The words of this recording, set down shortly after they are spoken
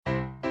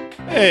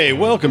Hey,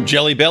 welcome,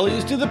 Jelly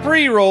Bellies, to the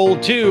pre-roll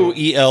to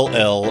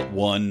ELL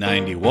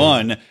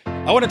 191.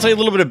 I want to tell you a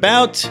little bit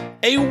about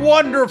a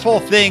wonderful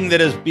thing that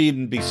has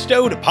been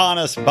bestowed upon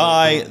us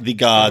by the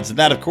gods, and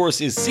that, of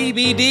course, is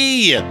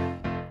CBD.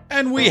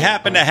 And we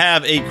happen to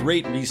have a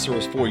great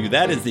resource for you.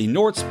 That is the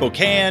North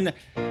Spokane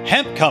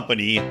Hemp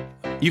Company.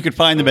 You can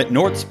find them at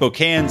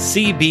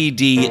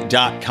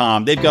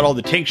northspokanecbd.com. They've got all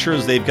the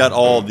tinctures, they've got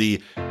all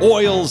the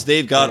oils,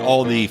 they've got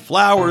all the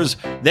flowers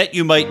that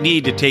you might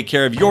need to take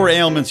care of your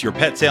ailments, your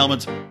pet's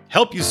ailments,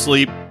 help you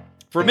sleep.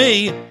 For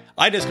me,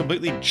 I just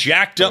completely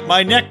jacked up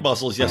my neck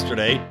muscles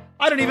yesterday.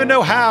 I don't even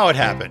know how it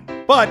happened,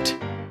 but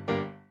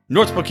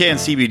North Spokane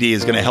CBD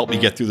is going to help me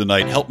get through the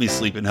night, help me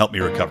sleep, and help me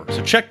recover.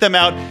 So check them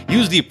out.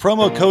 Use the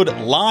promo code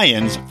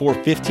LIONS for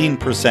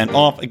 15%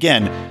 off.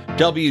 Again,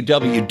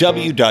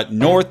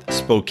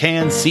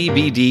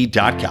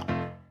 www.northspokanecbd.com.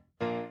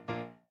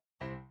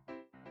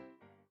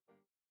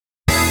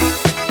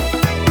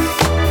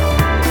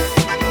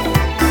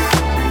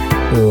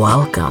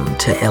 Welcome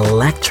to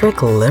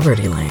Electric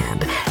Liberty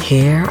Land,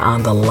 here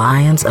on the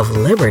Lions of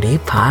Liberty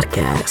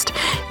podcast,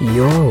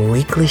 your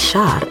weekly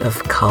shot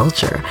of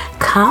culture,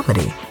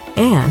 comedy,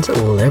 and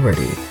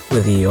liberty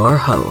with your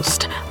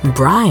host,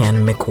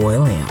 Brian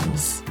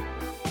McWilliams.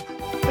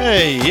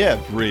 Hey,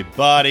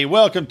 everybody.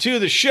 Welcome to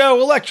the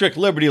show, Electric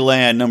Liberty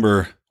Land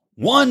number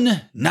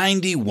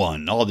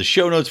 191. All the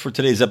show notes for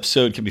today's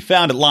episode can be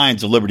found at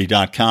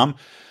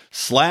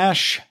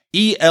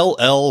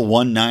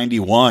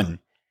lionsofliberty.com/ELL191.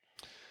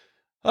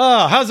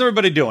 How's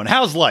everybody doing?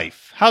 How's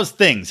life? How's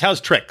things?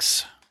 How's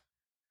tricks?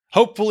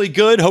 Hopefully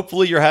good.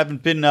 Hopefully you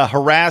haven't been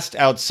harassed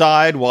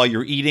outside while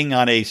you're eating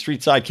on a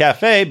street-side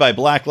cafe by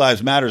Black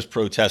Lives Matter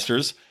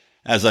protesters,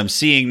 as I'm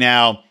seeing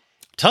now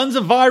tons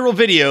of viral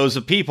videos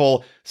of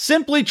people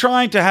simply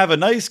trying to have a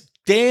nice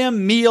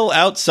damn meal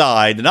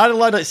outside. They're not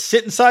allowed to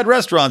sit inside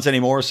restaurants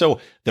anymore, so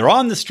they're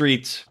on the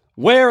streets,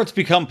 where it's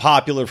become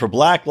popular for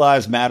Black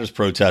Lives Matter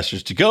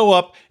protesters to go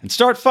up and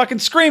start fucking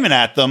screaming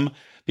at them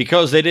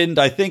because they didn't.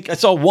 I think I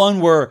saw one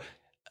where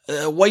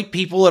white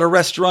people at a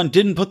restaurant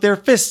didn't put their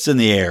fists in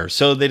the air.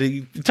 So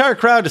the entire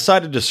crowd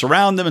decided to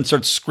surround them and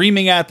start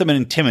screaming at them and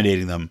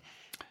intimidating them.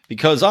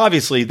 Because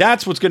obviously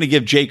that's what's going to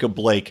give Jacob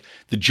Blake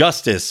the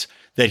justice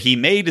that he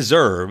may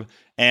deserve.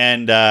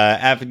 And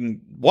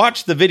having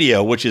watched the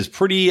video, which is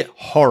pretty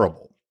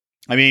horrible.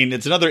 I mean,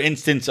 it's another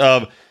instance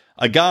of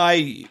a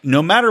guy,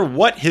 no matter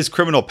what his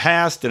criminal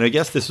past, and I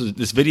guess this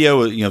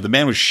video, the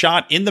man was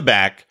shot in the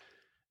back,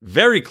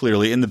 very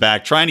clearly in the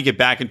back, trying to get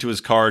back into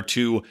his car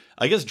to,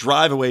 I guess,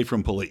 drive away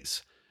from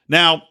police.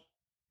 Now,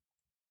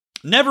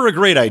 never a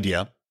great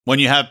idea when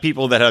you have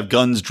people that have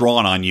guns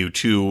drawn on you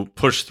to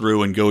push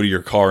through and go to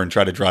your car and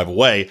try to drive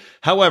away.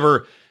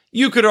 However,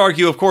 you could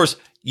argue, of course,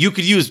 you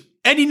could use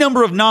any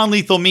number of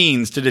non-lethal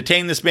means to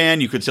detain this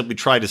man. You could simply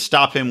try to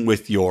stop him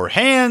with your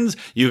hands.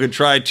 You could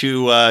try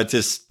to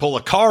pull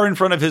a car in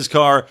front of his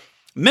car.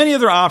 Many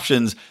other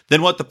options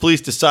than what the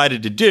police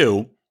decided to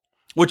do,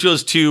 which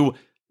was to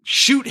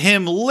shoot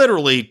him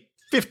literally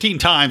 15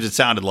 times, it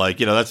sounded like.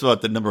 That's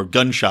about the number of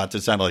gunshots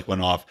it sounded like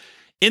went off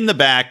in the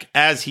back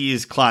as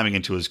he's climbing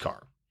into his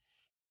car.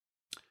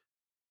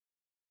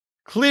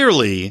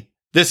 Clearly,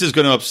 this is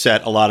going to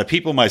upset a lot of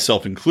people,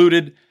 myself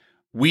included.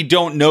 We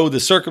don't know the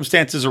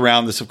circumstances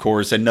around this, of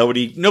course, and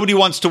nobody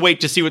wants to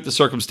wait to see what the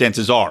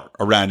circumstances are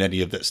around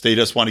any of this. They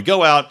just want to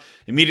go out,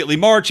 immediately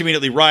march,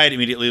 immediately riot,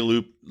 immediately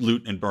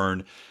loot, and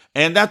burn.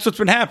 And that's what's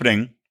been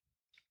happening.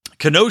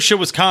 Kenosha,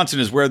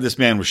 Wisconsin is where this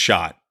man was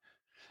shot.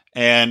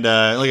 And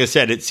like I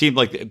said, it seemed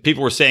like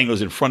people were saying it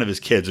was in front of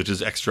his kids, which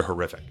is extra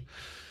horrific.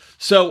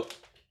 So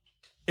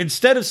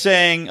instead of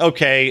saying,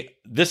 okay,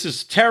 this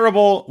is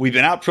terrible, we've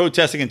been out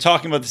protesting and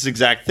talking about this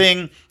exact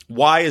thing,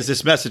 why is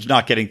this message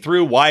not getting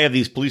through? Why have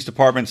these police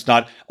departments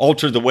not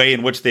altered the way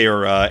in which they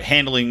are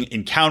handling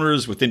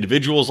encounters with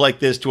individuals like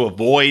this to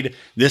avoid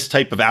this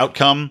type of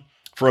outcome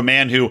for a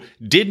man who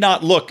did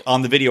not look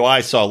on the video I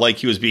saw like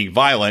he was being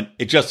violent?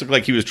 It just looked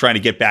like he was trying to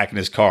get back in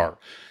his car.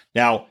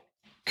 Now,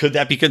 could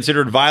that be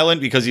considered violent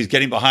because he's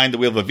getting behind the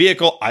wheel of a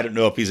vehicle? I don't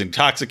know if he's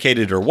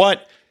intoxicated or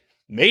what.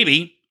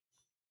 Maybe.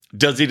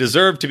 Does he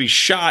deserve to be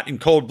shot in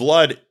cold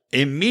blood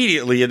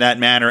immediately in that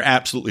manner?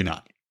 Absolutely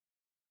not.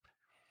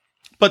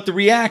 But the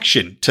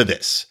reaction to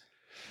this,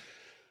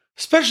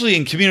 especially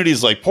in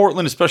communities like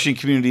Portland, especially in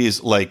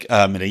communities like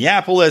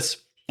Minneapolis,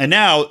 and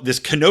now this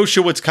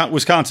Kenosha,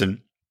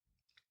 Wisconsin,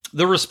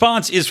 the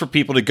response is for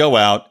people to go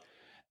out,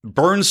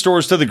 burn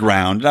stores to the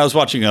ground. And I was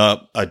watching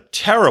a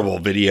terrible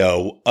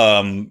video,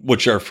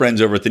 which our friends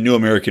over at the New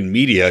American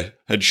Media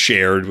had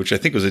shared, which I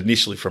think was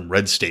initially from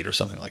Red State or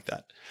something like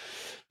that.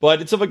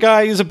 But it's of a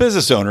guy who's a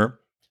business owner.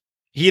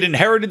 He had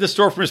inherited the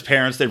store from his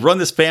parents. They've run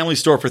this family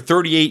store for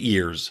 38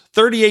 years.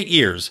 38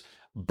 years,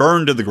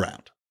 burned to the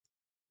ground.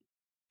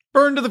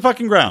 Burned to the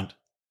fucking ground.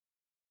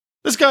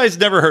 This guy's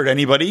never hurt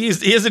anybody.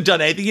 He hasn't done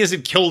anything. He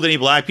hasn't killed any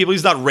black people.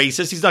 He's not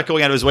racist. He's not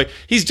going out of his way.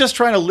 He's just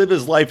trying to live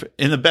his life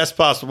in the best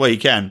possible way he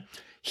can.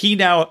 he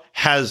now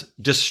has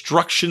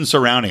destruction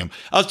surrounding him.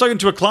 I was talking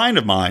to a client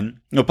of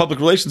mine, a public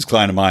relations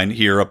client of mine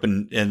here up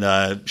in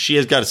she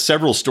has got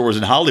several stores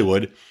in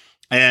Hollywood,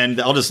 and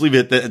I'll just leave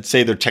it at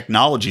say they're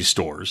technology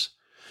stores.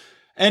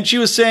 And she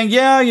was saying,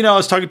 yeah, I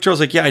was talking to her. I was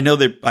like, yeah, I know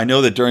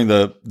that during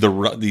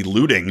the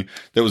looting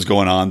that was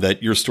going on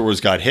that your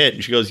stores got hit.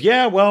 And she goes,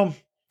 yeah, well,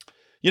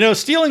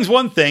 stealing's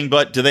one thing,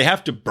 but do they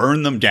have to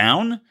burn them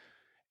down?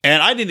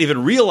 And I didn't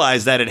even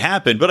realize that had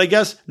happened. But I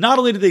guess not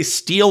only did they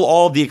steal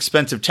all the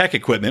expensive tech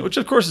equipment, which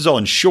of course is all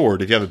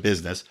insured if you have a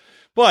business,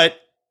 but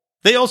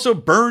they also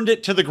burned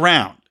it to the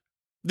ground.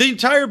 The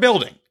entire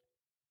building.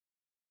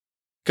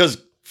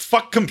 Because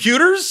fuck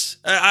computers?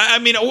 I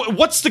mean,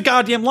 what's the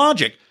goddamn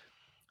logic?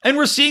 And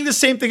we're seeing the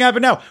same thing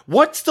happen now.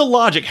 What's the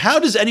logic? How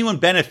does anyone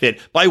benefit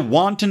by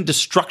wanton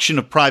destruction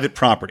of private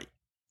property?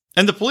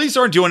 And the police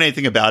aren't doing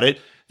anything about it.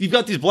 You've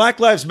got these Black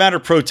Lives Matter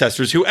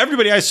protesters who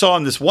everybody I saw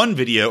in this one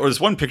video or this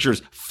one picture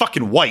is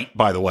fucking white,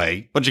 by the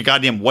way. Bunch of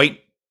goddamn white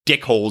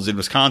dickholes in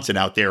Wisconsin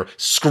out there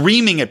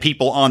screaming at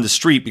people on the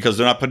street because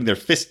they're not putting their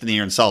fist in the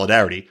air in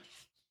solidarity.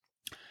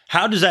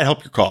 How does that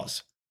help your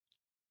cause?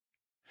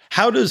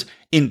 How does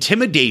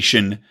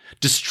intimidation,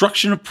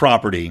 destruction of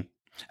property,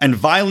 and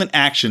violent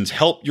actions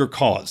help your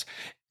cause?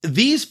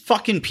 These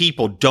fucking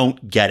people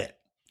don't get it.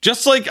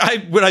 Just like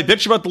when I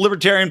bitch about the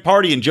Libertarian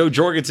Party and Joe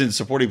Jorgensen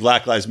supporting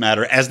Black Lives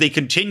Matter as they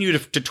continue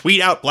to tweet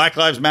out Black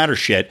Lives Matter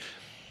shit,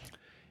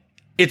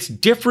 it's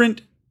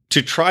different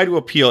to try to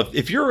appeal.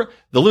 If you're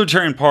the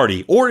Libertarian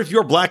Party or if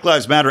you're Black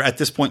Lives Matter at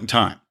this point in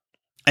time,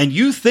 and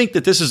you think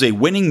that this is a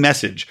winning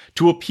message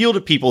to appeal to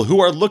people who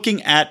are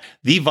looking at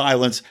the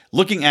violence,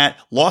 looking at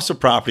loss of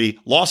property,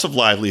 loss of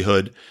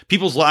livelihood,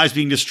 people's lives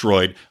being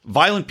destroyed,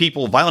 violent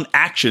people, violent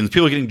actions,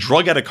 people getting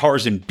drug out of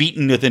cars and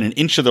beaten within an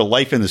inch of their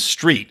life in the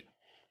street.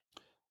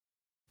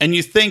 And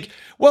you think,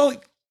 well,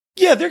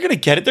 yeah, they're going to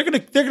get it. They're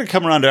going to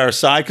come around to our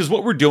side because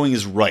what we're doing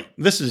is right.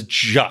 This is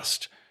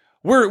just.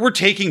 We're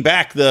taking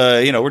back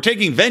we're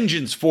taking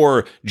vengeance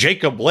for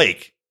Jacob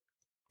Blake.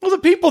 Well, the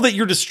people that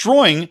you're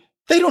destroying,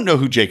 they don't know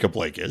who Jacob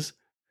Blake is.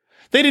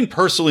 They didn't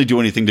personally do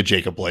anything to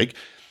Jacob Blake.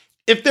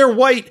 If they're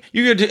white,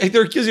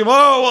 they're accusing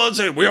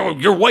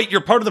him, you're white,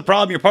 you're part of the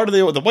problem, you're part of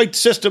the white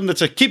system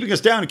that's keeping us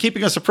down and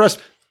keeping us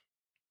oppressed.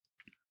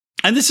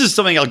 And this is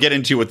something I'll get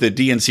into with the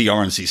DNC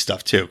RNC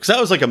stuff too, because that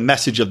was like a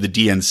message of the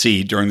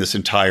DNC during this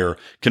entire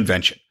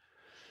convention.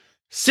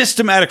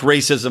 Systematic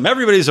racism,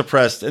 everybody's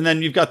oppressed. And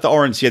then you've got the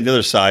RNC on the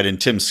other side and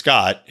Tim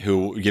Scott,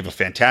 who gave a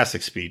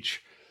fantastic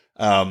speech,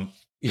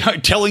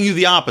 telling you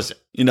the opposite.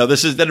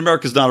 That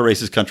America's not a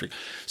racist country.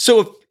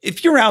 So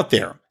if you're out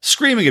there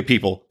screaming at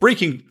people,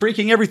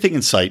 breaking everything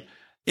in sight,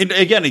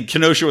 again, in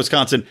Kenosha,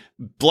 Wisconsin,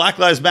 Black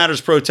Lives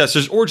Matters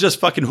protesters or just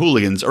fucking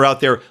hooligans are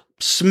out there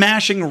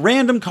smashing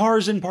random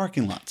cars in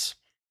parking lots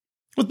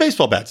with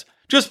baseball bats,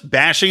 just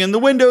bashing in the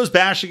windows,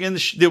 bashing in the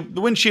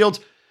windshields,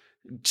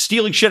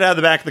 stealing shit out of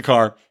the back of the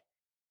car.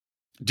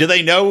 Do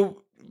they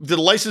know? Did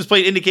the license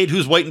plate indicate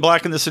who's white and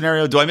black in this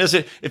scenario? Do I miss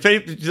it?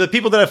 Do the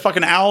people that have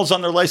fucking owls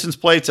on their license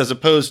plates as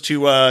opposed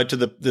to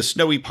the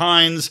snowy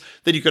pines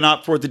that you can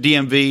opt for at the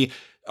DMV,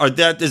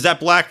 is that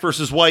black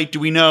versus white? Do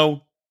we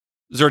know?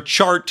 Is there a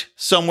chart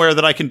somewhere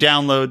that I can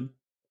download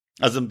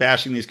as I'm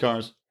bashing these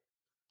cars?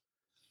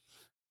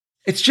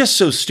 It's just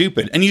so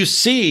stupid. And you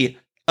see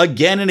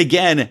again and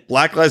again,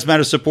 Black Lives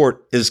Matter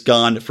support has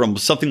gone from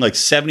something like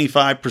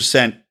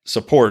 75%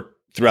 support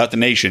throughout the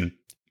nation.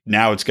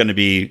 Now it's going to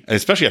be,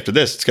 especially after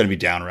this, it's going to be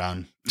down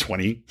around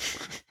 20,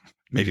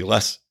 maybe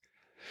less.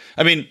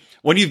 I mean,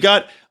 when you've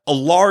got a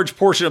large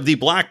portion of the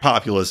black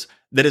populace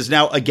that is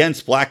now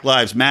against Black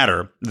Lives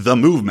Matter, the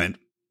movement,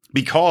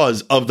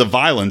 because of the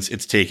violence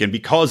it's taken,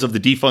 because of the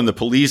defund the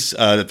police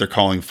that they're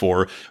calling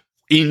for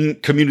in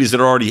communities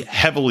that are already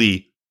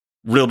heavily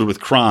riddled with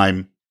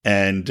crime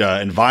and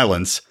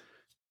violence.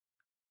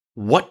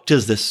 What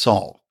does this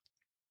solve?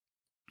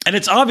 And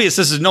it's obvious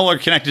this is no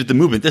longer connected to the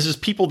movement. This is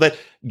people that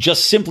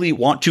just simply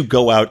want to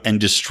go out and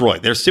destroy.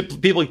 They're simply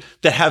people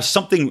that have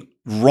something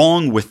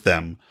wrong with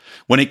them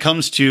when it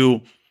comes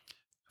to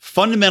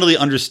fundamentally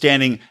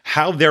understanding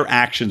how their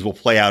actions will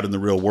play out in the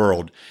real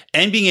world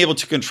and being able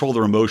to control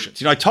their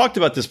emotions. I talked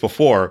about this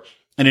before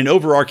in an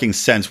overarching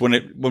sense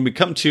when we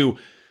come to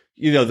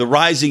the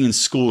rising in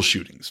school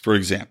shootings, for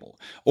example,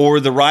 or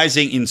the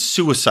rising in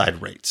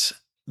suicide rates.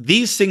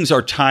 These things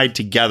are tied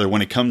together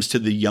when it comes to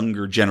the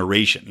younger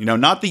generation,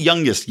 not the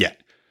youngest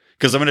yet,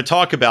 because I'm going to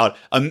talk about,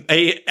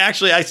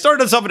 actually, I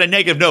started this off on a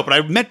negative note, but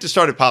I meant to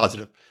start it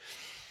positive.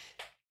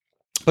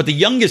 But the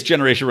youngest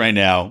generation right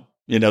now,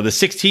 the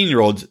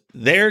 16-year-olds,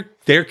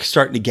 they're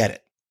starting to get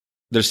it.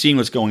 They're seeing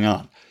what's going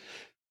on.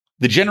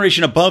 The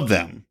generation above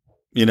them,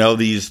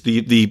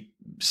 the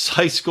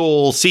high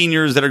school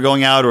seniors that are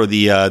going out, or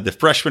the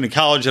freshmen in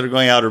college that are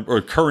going out,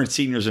 or current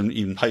seniors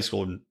in high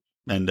school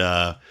and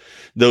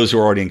those who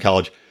are already in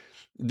college.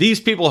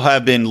 These people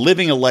have been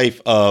living a life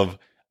of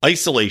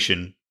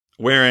isolation,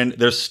 wherein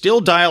they're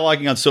still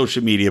dialoguing on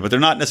social media, but they're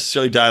not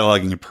necessarily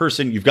dialoguing in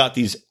person. You've got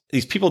these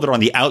people that are on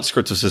the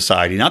outskirts of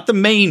society, not the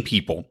main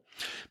people,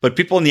 but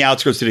people on the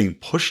outskirts that are getting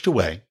pushed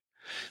away,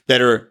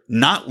 that are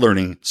not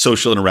learning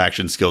social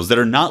interaction skills, that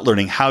are not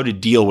learning how to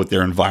deal with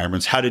their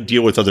environments, how to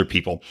deal with other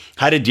people,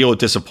 how to deal with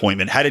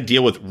disappointment, how to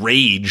deal with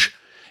rage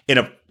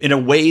in a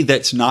way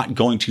that's not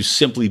going to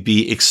simply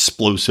be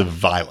explosive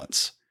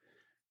violence.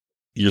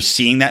 You're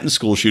seeing that in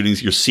school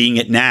shootings. You're seeing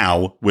it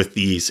now with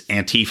these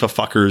Antifa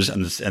fuckers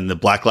and the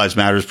Black Lives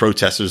Matter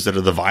protesters that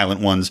are the violent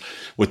ones,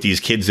 with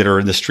these kids that are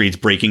in the streets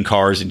breaking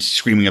cars and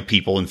screaming at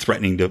people and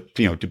threatening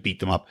to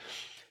beat them up.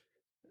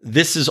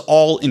 This is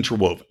all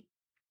interwoven.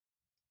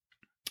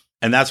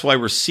 And that's why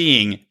we're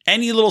seeing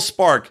any little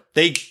spark,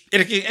 an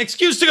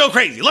excuse to go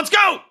crazy. Let's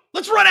go.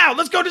 Let's run out.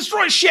 Let's go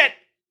destroy shit.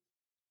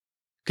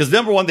 Because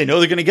number one, they know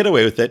they're going to get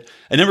away with it.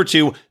 And number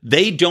two,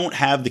 they don't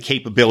have the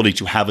capability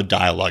to have a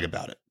dialogue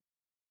about it.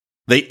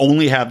 They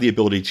only have the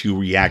ability to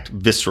react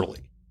viscerally.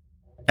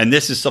 And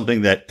this is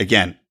something that,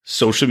 again,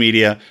 social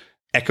media,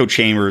 echo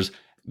chambers,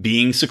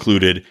 being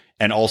secluded,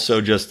 and also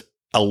just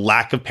a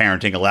lack of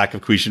parenting, a lack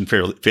of cohesion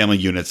family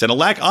units, and a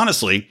lack,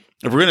 honestly,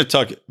 if we're going to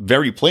talk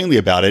very plainly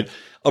about it,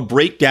 a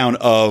breakdown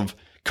of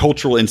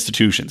cultural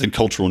institutions and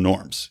cultural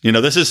norms.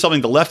 This is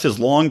something the left has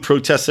long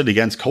protested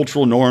against,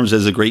 cultural norms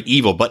as a great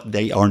evil, but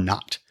they are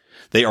not.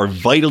 They are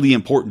vitally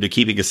important to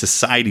keeping a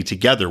society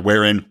together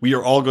wherein we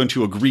are all going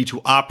to agree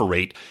to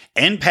operate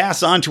and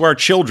pass on to our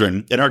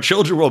children, and our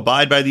children will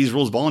abide by these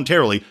rules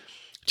voluntarily,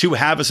 to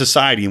have a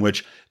society in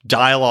which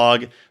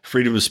dialogue,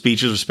 freedom of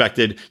speech is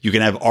respected. You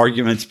can have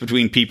arguments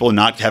between people and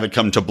not have it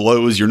come to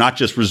blows. You're not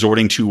just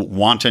resorting to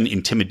wanton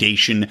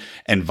intimidation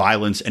and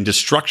violence and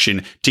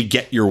destruction to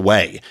get your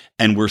way.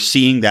 And we're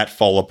seeing that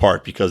fall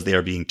apart because they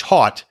are being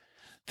taught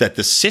that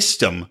the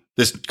system,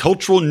 this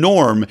cultural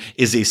norm,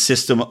 is a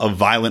system of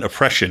violent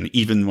oppression,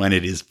 even when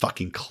it is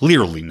fucking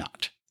clearly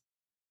not.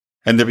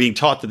 And they're being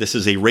taught that this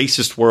is a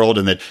racist world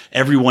and that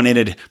everyone in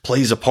it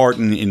plays a part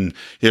in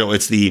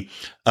it's the,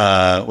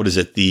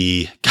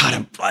 God,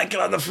 I'm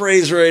blanking on the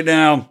phrase right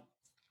now.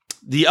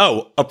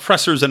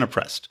 Oppressors and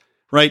oppressed,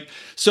 right?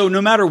 So no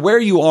matter where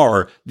you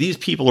are, these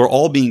people are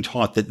all being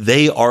taught that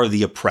they are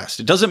the oppressed.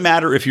 It doesn't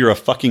matter if you're a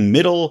fucking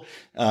middle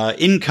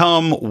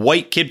income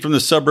white kid from the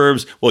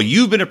suburbs. Well,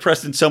 you've been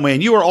oppressed in some way,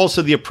 and you are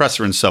also the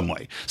oppressor in some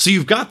way. So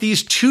you've got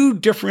these two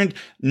different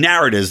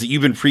narratives that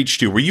you've been preached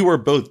to, where you are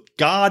both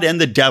God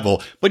and the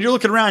devil. But you're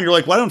looking around, you're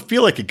like, well, I don't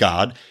feel like a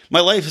God.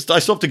 My life is, I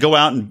still have to go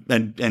out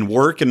and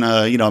work, and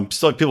I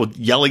still have people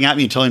yelling at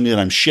me and telling me that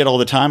I'm shit all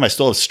the time. I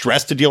still have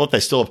stress to deal with. I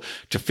still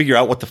have to figure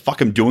out what the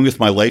fuck I'm doing with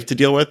my life to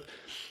deal with.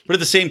 But at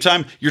the same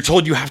time, you're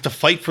told you have to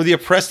fight for the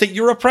oppressed that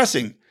you're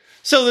oppressing.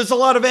 So there's a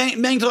lot of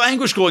mental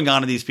anguish going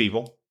on in these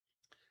people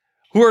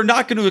who are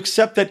not going to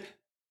accept that,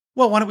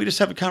 well, why don't we just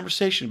have a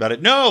conversation about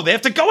it? No, they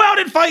have to go out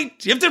and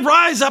fight. You have to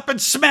rise up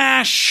and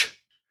smash.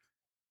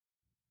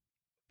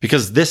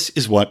 Because this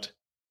is what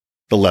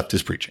the left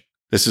is preaching.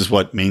 This is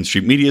what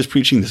mainstream media is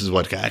preaching. This is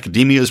what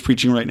academia is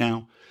preaching right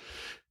now.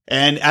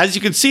 And as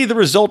you can see, the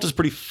result is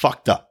pretty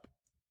fucked up.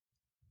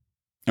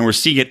 And we're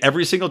seeing it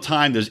every single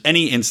time there's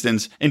any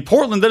instance. In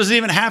Portland, there doesn't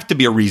even have to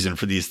be a reason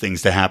for these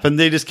things to happen.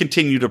 They just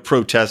continue to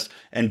protest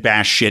and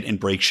bash shit and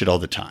break shit all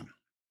the time.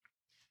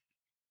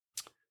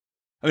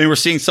 I mean, we're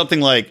seeing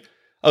something like,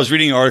 I was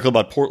reading an article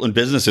about Portland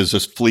businesses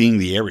just fleeing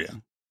the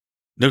area.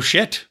 No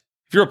shit.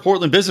 If you're a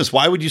Portland business,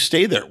 why would you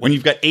stay there when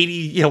you've got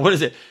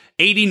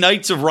 80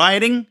 nights of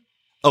rioting,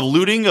 of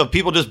looting, of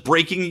people just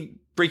breaking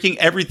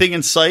everything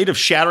in sight, of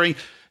shattering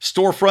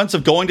storefronts,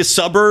 of going to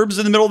suburbs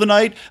in the middle of the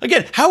night?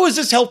 Again, how is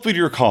this helpful to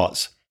your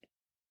cause?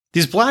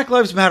 These Black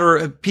Lives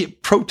Matter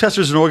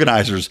protesters and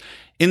organizers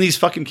in these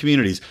fucking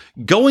communities,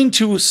 going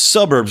to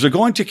suburbs or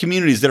going to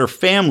communities that are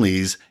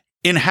families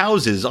in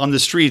houses on the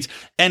streets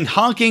and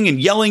honking and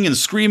yelling and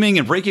screaming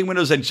and breaking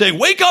windows and saying,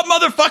 "Wake up,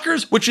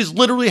 motherfuckers," which is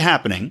literally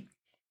happening.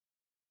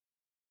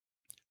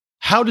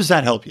 How does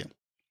that help you?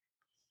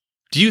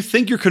 Do you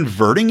think you're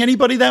converting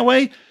anybody that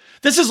way?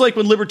 This is like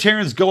when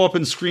libertarians go up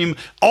and scream,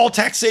 all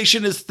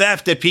taxation is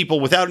theft at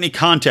people without any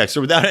context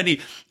or without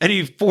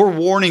any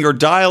forewarning or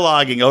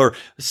dialoguing or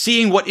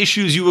seeing what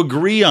issues you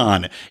agree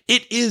on.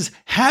 It is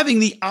having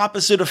the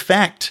opposite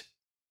effect.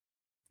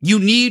 You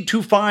need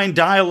to find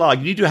dialogue.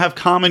 You need to have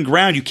common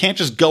ground. You can't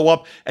just go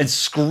up and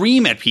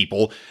scream at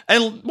people.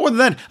 And more than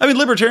that, I mean,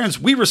 libertarians,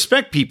 we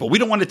respect people. We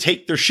don't want to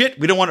take their shit.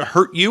 We don't want to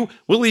hurt you.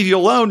 We'll leave you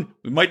alone.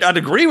 We might not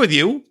agree with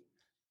you.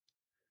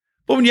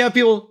 But when you have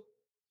people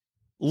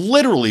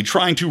literally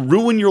trying to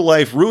ruin your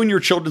life, ruin your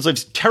children's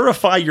lives,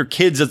 terrify your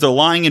kids as they're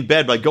lying in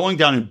bed by going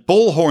down in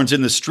bullhorns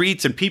in the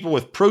streets and people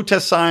with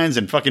protest signs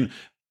and fucking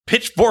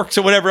pitchforks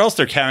or whatever else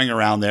they're carrying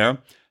around there,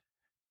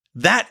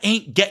 that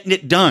ain't getting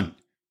it done.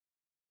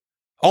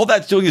 All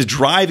that's doing is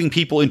driving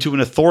people into an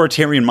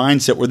authoritarian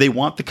mindset where they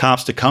want the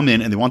cops to come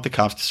in and they want the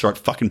cops to start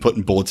fucking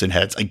putting bullets in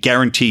heads. I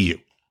guarantee you.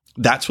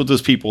 That's what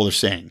those people are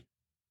saying.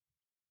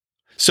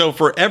 So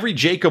for every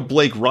Jacob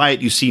Blake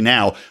riot you see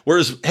now,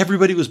 whereas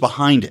everybody was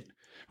behind it,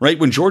 right?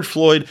 When George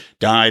Floyd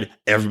died,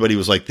 everybody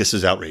was like, this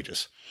is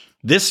outrageous.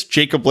 This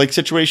Jacob Blake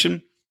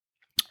situation,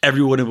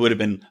 everyone would have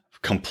been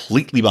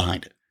completely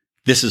behind it.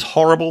 This is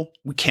horrible.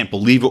 We can't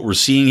believe what we're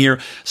seeing here.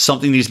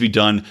 Something needs to be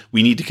done.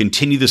 We need to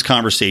continue this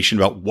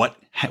conversation about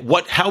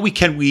how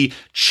we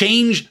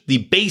change the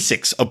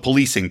basics of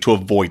policing to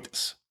avoid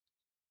this.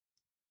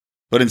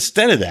 But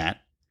instead of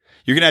that,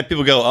 you're going to have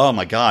people go, oh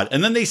my God.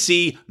 And then they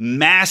see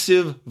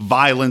massive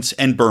violence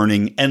and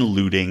burning and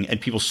looting and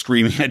people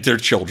screaming at their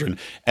children.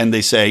 And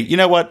they say, you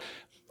know what?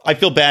 I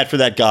feel bad for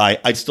that guy.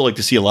 I'd still like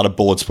to see a lot of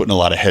bullets put in a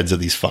lot of heads of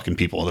these fucking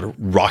people that are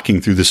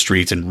rocking through the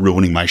streets and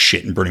ruining my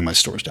shit and burning my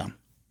stores down.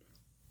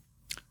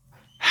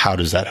 How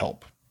does that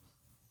help?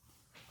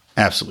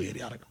 Absolutely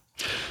idiotic.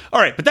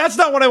 All right, but that's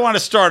not what I want to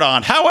start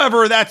on.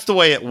 However, that's the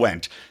way it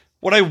went.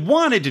 What I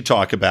wanted to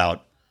talk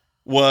about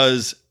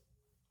was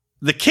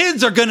the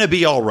kids are going to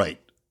be all right.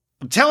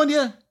 I'm telling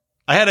you,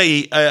 I had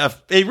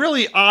a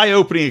really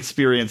eye-opening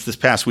experience this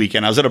past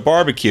weekend. I was at a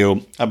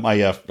barbecue at my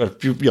a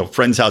few,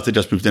 friend's house that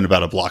just moved in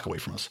about a block away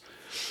from us.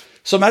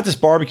 So I'm at this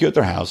barbecue at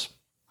their house,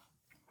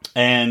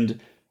 and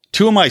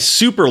two of my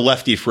super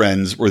lefty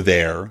friends were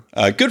there,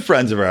 good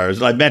friends of ours.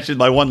 And I mentioned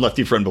my one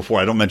lefty friend before.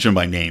 I don't mention him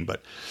by name,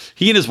 but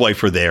he and his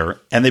wife were there,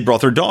 and they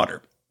brought their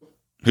daughter,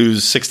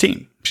 who's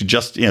 16. She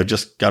just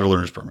got her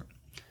learner's permit.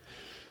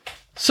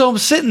 So I'm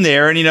sitting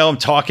there, and I'm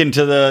talking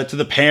to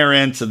the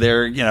parents, and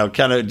they're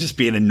kind of just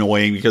being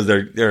annoying because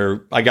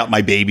I got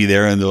my baby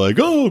there, and they're like,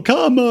 "Oh,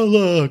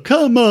 Kamala,"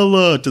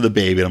 to the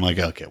baby, and I'm like,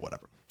 "Okay,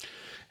 whatever."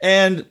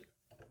 And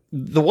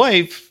the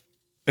wife,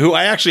 who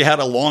I actually had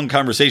a long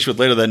conversation with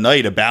later that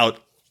night about,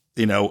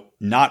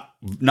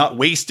 not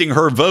wasting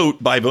her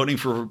vote by voting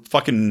for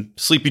fucking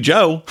Sleepy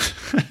Joe,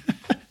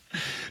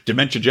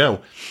 Dementia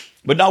Joe.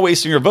 But not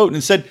wasting her vote, and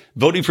instead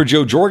voting for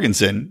Jo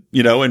Jorgensen,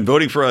 and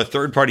voting for a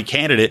third-party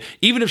candidate,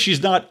 even if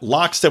she's not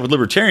lockstep with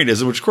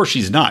libertarianism, which of course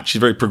she's not. She's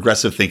very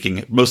progressive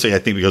thinking, mostly I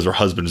think because her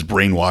husband's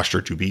brainwashed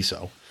her to be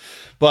so.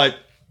 But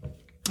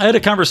I had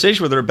a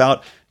conversation with her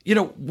about,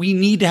 we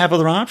need to have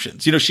other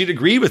options. She'd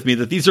agree with me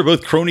that these are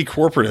both crony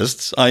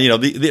corporatists,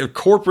 they're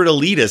corporate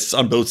elitists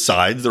on both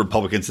sides, the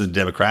Republicans and the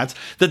Democrats,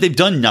 that they've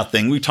done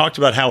nothing. We talked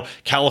about how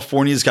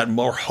California's got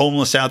more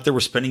homeless out there.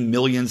 We're spending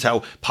millions,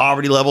 how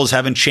poverty levels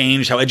haven't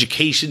changed, how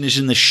education is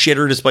in the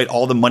shitter despite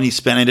all the money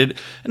spent in it.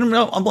 And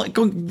I'm like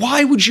going,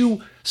 why would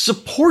you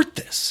support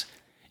this?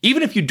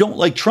 Even if you don't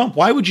like Trump,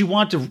 why would you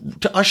want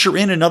to usher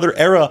in another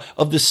era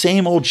of the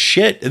same old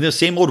shit and the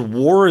same old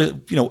war,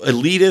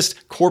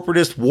 elitist,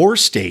 corporatist war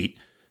state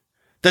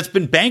that's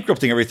been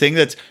bankrupting everything?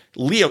 That's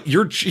Leo,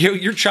 your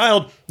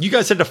child, you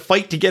guys had to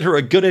fight to get her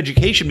a good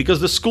education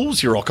because the schools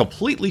here are all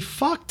completely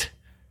fucked.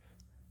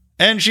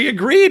 And she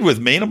agreed with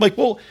me. And I'm like,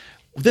 well,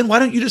 then why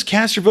don't you just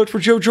cast your vote for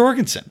Jo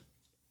Jorgensen?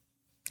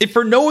 If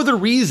for no other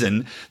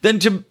reason than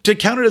to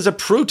count it as a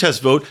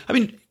protest vote. I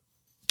mean,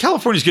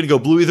 California's going to go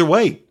blue either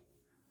way.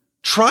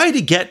 Try to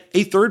get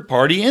a third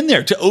party in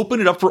there to open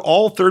it up for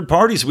all third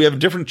parties. We have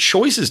different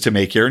choices to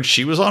make here, and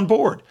she was on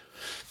board.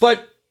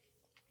 But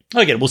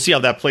again, we'll see how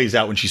that plays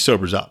out when she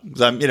sobers up.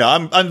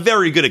 I'm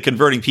very good at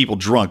converting people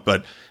drunk,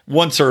 but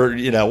once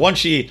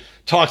she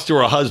talks to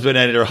her husband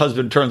and her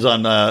husband turns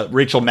on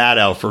Rachel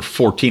Maddow for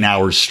 14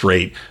 hours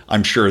straight,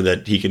 I'm sure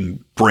that he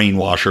can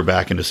brainwash her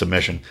back into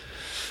submission.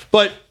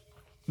 But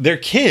their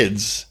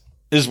kids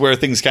is where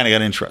things kind of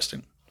got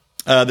interesting.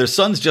 Their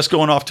son's just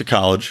going off to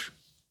college.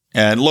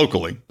 And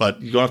locally,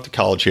 but you go off to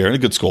college here in a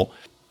good school.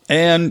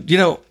 And,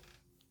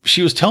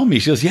 she was telling me,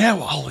 she goes, yeah,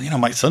 well,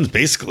 my son's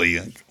basically,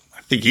 I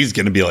think he's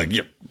going to be like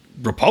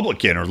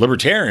Republican or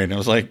libertarian. I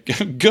was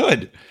like,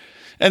 good.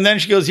 And then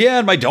she goes, yeah,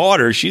 and my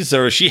daughter, she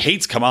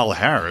hates Kamala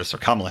Harris.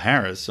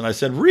 And I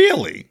said,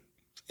 really?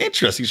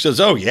 Interesting. She says,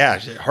 oh, yeah,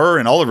 her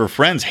and all of her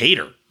friends hate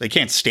her. They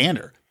can't stand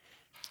her.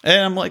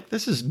 And I'm like,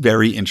 this is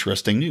very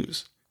interesting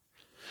news.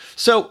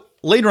 So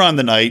later on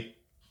the night,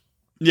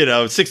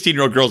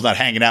 16-year-old girl's not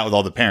hanging out with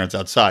all the parents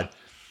outside.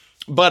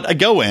 But I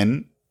go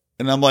in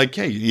and I'm like,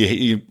 hey,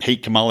 you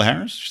hate Kamala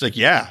Harris? She's like,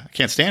 yeah, I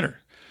can't stand her.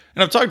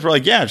 And I'm talking to her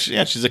like, yeah,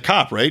 she's a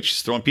cop, right?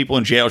 She's throwing people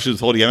in jail. She's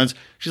withholding evidence.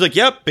 She's like,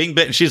 yep, bing,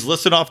 bing. And she's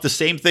listing off the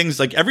same things.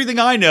 Like everything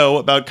I know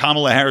about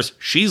Kamala Harris,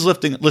 she's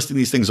listing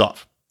these things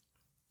off.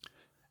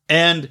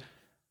 And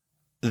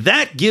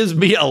that gives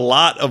me a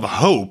lot of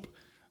hope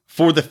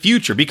for the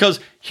future because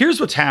here's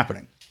what's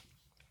happening.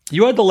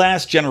 You had the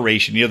last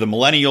generation, the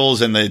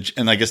millennials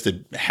and I guess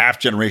the half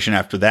generation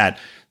after that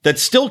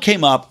still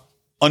came up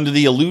under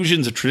the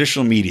illusions of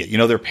traditional media.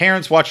 Their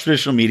parents watched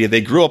traditional media.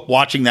 They grew up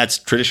watching that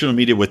traditional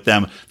media with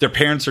them. Their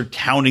parents are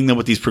touting them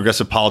with these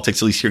progressive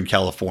politics, at least here in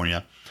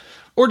California,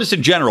 or just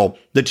in general,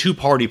 the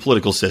two-party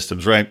political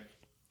systems, right?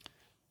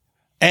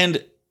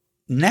 And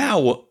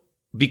now,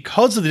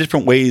 because of the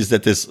different ways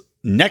that this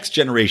next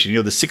generation,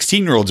 the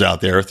 16-year-olds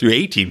out there through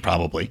 18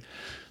 probably,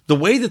 the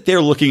way that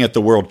they're looking at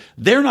the world,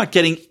 they're not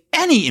getting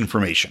any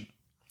information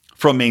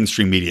from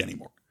mainstream media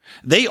anymore.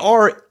 They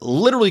are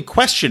literally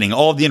questioning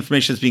all of the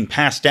information that's being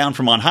passed down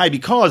from on high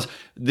because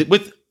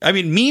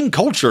meme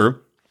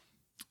culture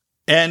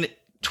and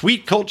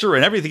tweet culture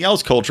and everything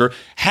else culture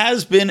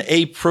has been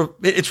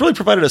it's really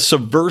provided a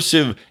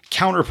subversive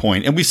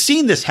counterpoint. And we've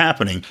seen this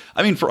happening.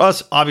 I mean, for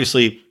us,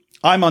 obviously,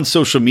 I'm on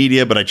social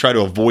media, but I try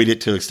to avoid it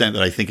to the extent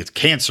that I think it's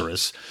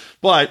cancerous.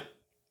 But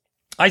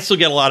I still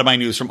get a lot of my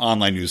news from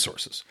online news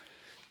sources.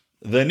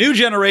 The new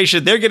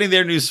generation, they're getting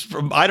their news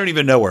from I don't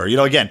even know where.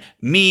 Again,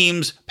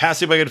 memes,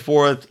 passing back and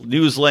forth,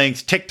 news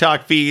links,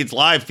 TikTok feeds,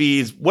 live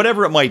feeds,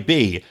 whatever it might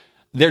be.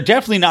 They're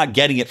definitely not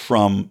getting it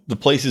from the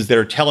places that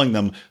are telling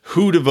them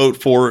who to vote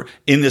for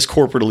in this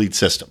corporate elite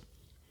system.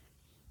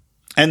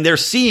 And they're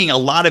seeing a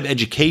lot of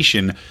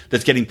education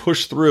that's getting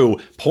pushed through,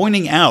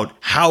 pointing out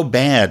how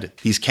bad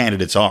these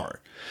candidates are.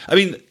 I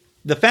mean,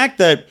 the fact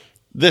that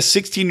this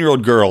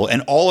 16-year-old girl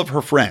and all of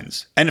her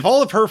friends, and if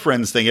all of her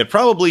friends think it,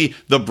 probably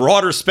the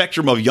broader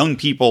spectrum of young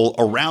people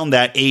around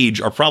that age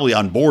are probably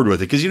on board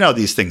with it, because you know how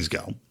these things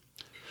go.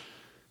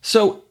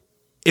 So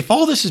if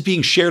all this is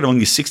being shared among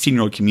these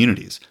 16-year-old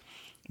communities,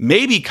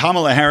 maybe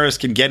Kamala Harris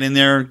can get in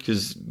there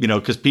because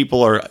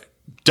people are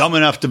dumb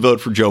enough to vote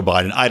for Joe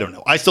Biden. I don't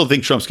know. I still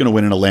think Trump's going to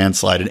win in a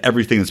landslide, and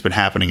everything that's been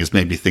happening has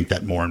made me think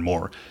that more and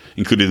more,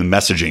 including the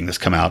messaging that's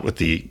come out with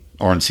the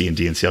RNC and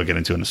DNC I'll get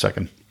into in a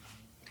second.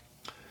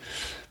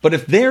 But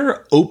if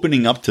they're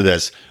opening up to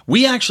this,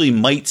 we actually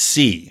might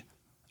see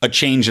a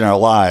change in our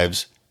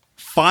lives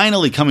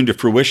finally coming to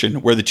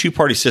fruition where the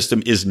two-party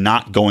system is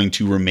not going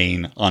to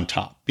remain on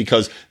top,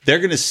 because they're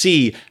going to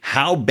see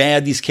how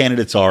bad these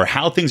candidates are,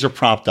 how things are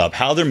propped up,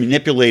 how they're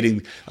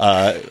manipulating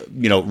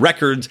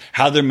records,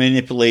 how they're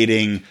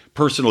manipulating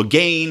personal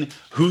gain,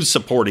 who's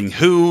supporting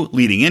who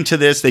leading into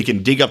this. They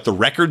can dig up the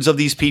records of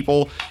these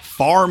people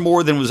far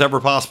more than was ever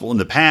possible in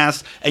the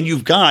past. And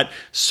you've got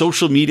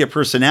social media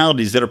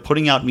personalities that are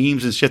putting out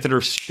memes and shit that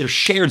are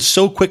shared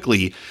so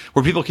quickly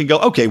where people can go,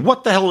 okay,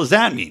 what the hell does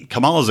that mean?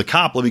 Kamala's a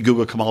cop. Let me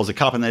Google Kamala's a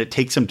cop. And then it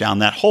takes them down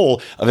that hole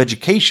of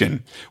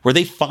education where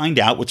they find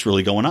out what's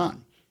really going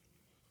on.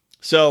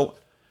 So,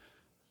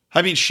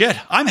 I mean, shit,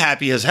 I'm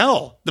happy as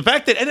hell. The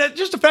fact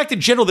that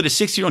in general that a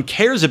 60-year-old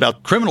cares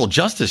about criminal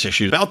justice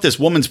issues, about this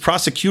woman's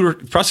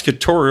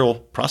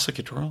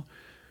prosecutorial,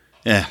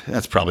 yeah,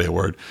 that's probably a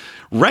word,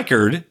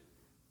 record,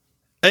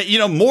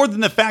 more than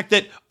the fact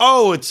that,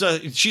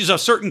 she's a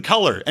certain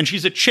color and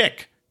she's a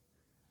chick.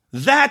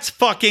 That's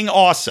fucking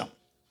awesome.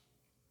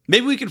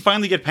 Maybe we can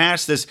finally get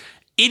past this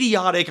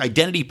idiotic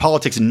identity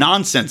politics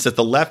nonsense that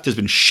the left has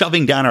been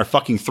shoving down our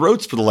fucking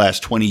throats for the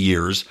last 20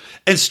 years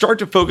and start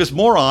to focus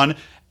more on,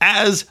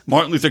 as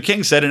Martin Luther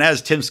King said and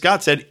as Tim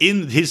Scott said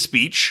in his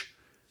speech,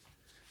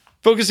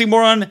 focusing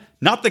more on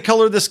not the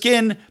color of the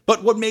skin,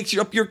 but what makes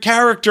up your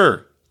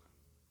character.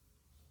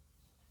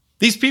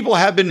 These people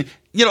have been,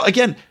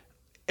 again,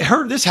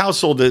 this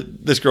household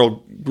that this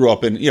girl grew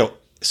up in,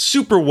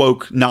 super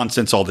woke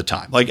nonsense all the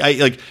time.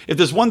 If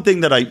there's one thing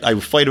that I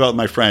fight about with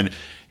my friend,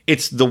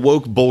 it's the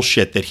woke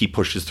bullshit that he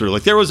pushes through.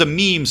 Like there was a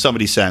meme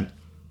somebody sent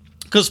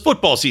because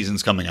football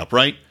season's coming up,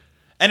 right?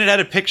 And it had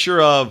a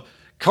picture of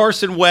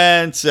Carson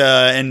Wentz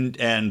and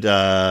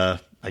I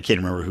can't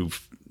remember who.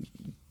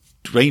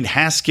 Dwayne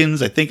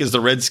Haskins, I think, is the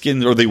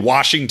Redskins or the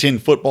Washington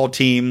football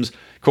team's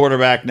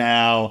quarterback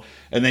now.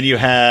 And then you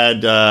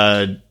had,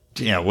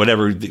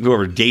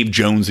 whoever, Dave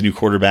Jones, the new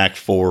quarterback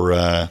for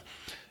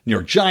New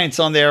York Giants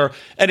on there.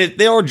 And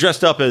they all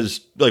dressed up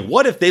as, like,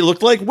 what if they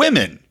looked like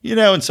women?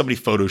 And somebody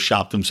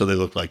photoshopped them so they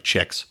looked like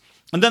chicks.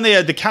 And then they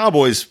had the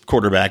Cowboys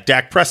quarterback,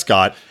 Dak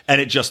Prescott,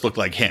 and it just looked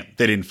like him.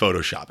 They didn't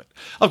Photoshop it.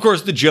 Of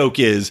course, the joke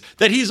is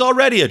that he's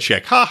already a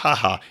chick. Ha, ha,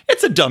 ha.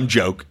 It's a dumb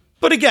joke.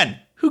 But again,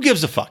 who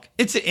gives a fuck?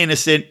 It's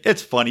innocent.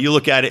 It's funny. You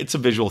look at it. It's a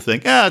visual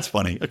thing. It's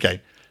funny.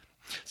 Okay.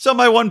 So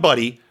my one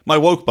buddy, my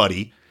woke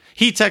buddy,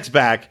 he texts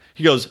back.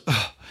 He goes,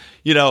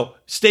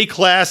 stay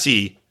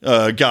classy,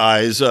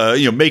 guys,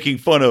 making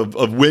fun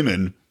of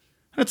women.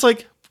 And it's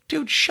like,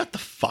 dude, shut the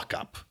fuck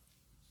up.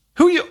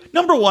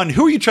 Number one,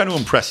 who are you trying to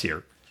impress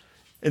here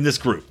in this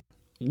group?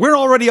 We're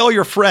already all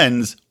your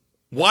friends.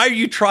 Why are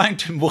you trying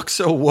to look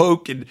so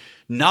woke and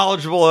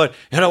knowledgeable?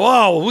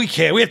 We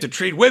can't. We have to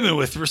treat women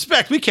with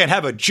respect. We can't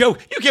have a joke.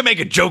 You can't make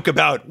a joke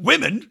about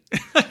women.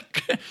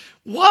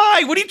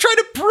 Why? What are you trying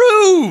to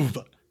prove?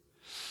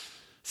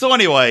 So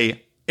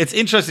anyway, it's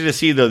interesting to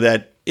see, though,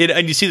 that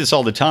and you see this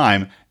all the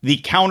time, the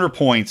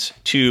counterpoints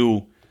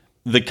to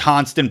the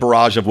constant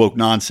barrage of woke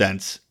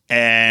nonsense.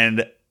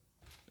 And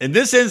in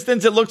this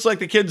instance, it looks like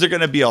the kids are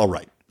going to be all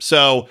right.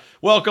 So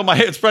welcome.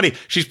 It's funny.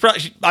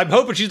 I'm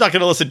hoping she's not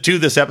going to listen to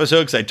this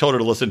episode because I told her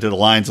to listen to the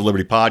Lions of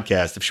Liberty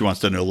podcast if she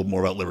wants to know a little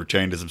more about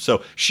libertarianism.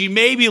 So she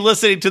may be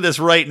listening to this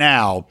right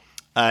now,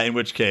 in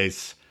which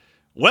case,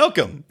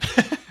 welcome.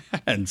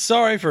 And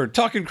sorry for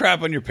talking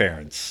crap on your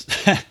parents.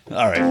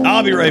 All right.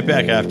 I'll be right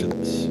back after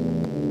this.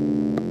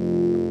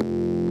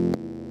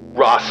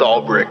 Ross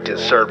Ulbricht is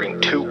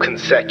serving 2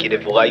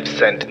 consecutive life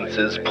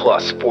sentences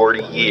plus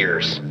 40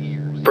 years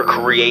for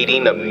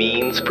creating a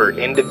means for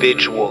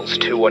individuals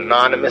to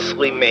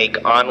anonymously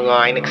make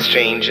online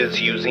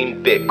exchanges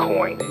using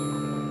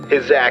Bitcoin.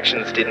 His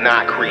actions did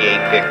not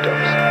create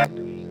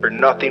victims. For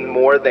nothing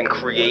more than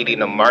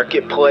creating a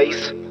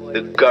marketplace,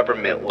 the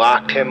government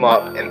locked him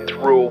up and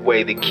threw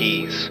away the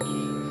keys.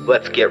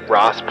 Let's get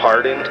Ross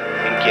pardoned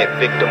and get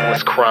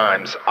victimless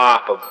crimes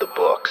off of the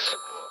books.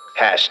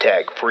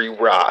 #Free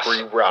Ross.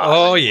 Free Ross.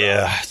 Oh,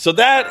 yeah. So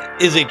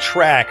that is a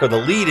track, or the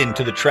lead-in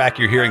to the track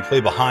you're hearing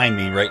play behind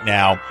me right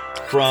now,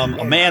 from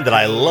a man that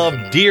I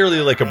love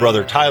dearly like a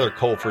brother, Tyler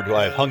Colford, who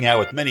I have hung out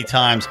with many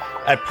times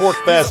at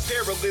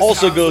PorkFest,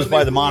 also goes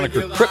by the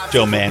moniker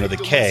Crypto Man with a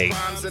K.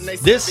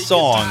 This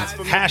song,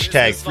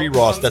 hashtag Free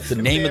Ross, that's the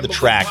name of the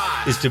track,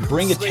 is to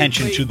bring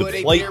attention to the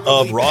plight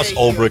of Ross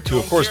Ulbricht, who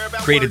of course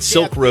created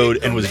Silk Road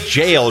and was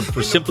jailed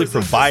for simply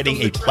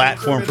providing a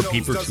platform for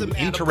people to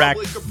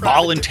interact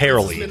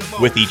voluntarily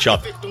with each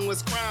other.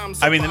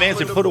 I mean, the man's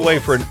been put away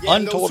for an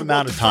untold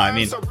amount of time. I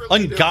mean,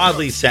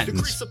 ungodly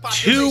sentence.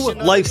 2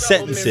 life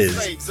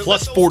sentences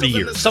plus 40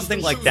 years,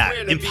 something like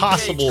that.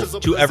 Impossible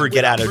to ever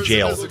get out of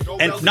jail.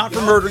 And not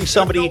for murdering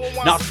somebody,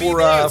 not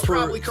for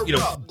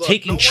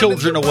taking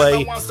children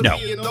away. No.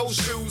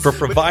 For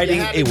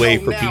providing a way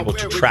for people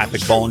to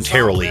traffic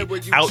voluntarily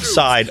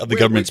outside of the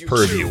government's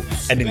purview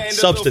and in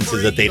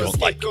substances that they don't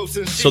like.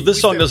 So this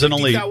song doesn't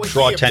only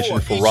draw attention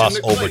for Ross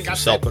Ulbricht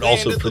himself, but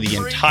also for the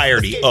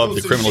entirety of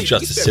the criminal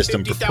justice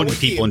system for putting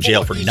people in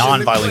jail for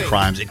non-violent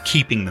crimes and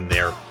keeping them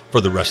there for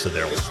the rest of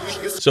their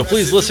lives. So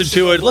please listen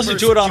to it. Listen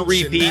to it on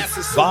repeat.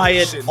 Buy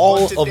it.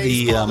 All of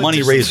the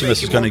money raised from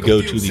this is going to go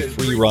to the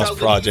Free Ross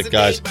Project,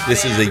 guys.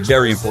 This is a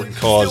very important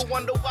cause.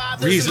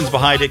 Reasons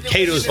behind it.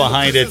 Cato's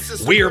behind it.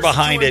 We're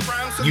behind it.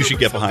 You should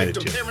get behind it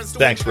too.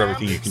 Thanks for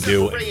everything you can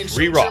do. And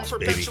Free Ross,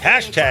 baby.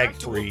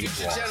 Hashtag Free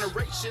Ross.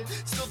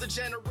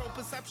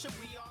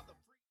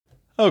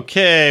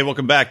 Okay,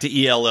 welcome back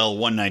to ELL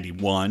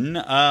 191.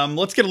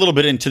 Let's get a little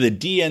bit into the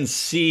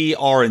DNC,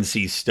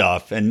 RNC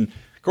stuff. And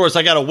of course,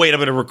 I got to wait. I'm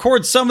going to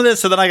record some of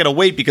this, and then I got to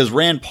wait because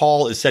Rand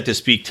Paul is set to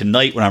speak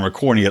tonight when I'm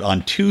recording it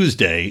on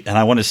Tuesday, and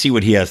I want to see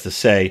what he has to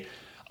say.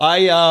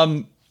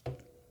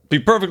 Be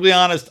perfectly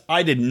honest,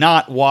 I did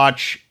not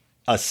watch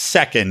a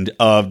second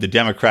of the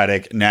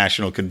Democratic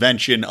National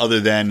Convention other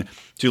than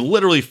to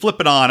literally flip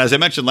it on. As I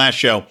mentioned last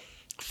show,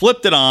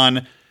 flipped it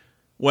on,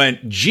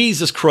 went,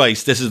 Jesus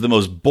Christ, this is the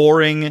most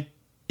boring,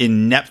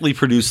 ineptly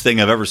produced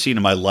thing I've ever seen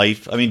in my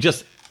life. I mean,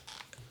 just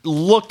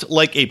looked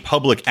like a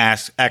public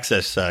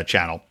access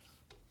channel.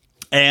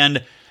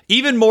 And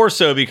even more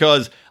so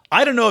because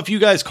I don't know if you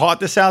guys caught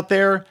this out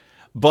there,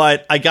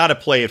 but I got to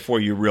play it for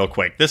you real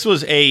quick. This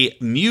was a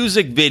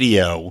music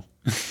video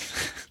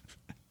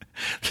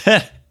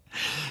that,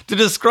 to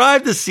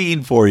describe the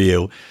scene for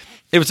you,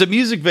 it was a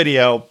music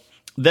video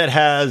that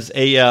has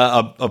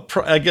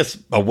I guess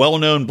a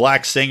well-known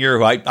black singer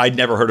who I'd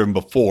never heard of him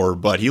before,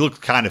 but he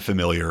looked kind of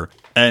familiar.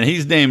 And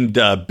he's named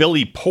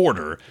Billy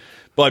Porter.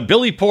 But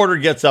Billy Porter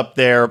gets up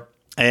there,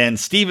 and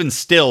Stephen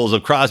Stills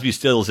of Crosby,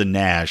 Stills and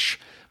Nash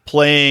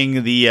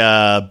playing the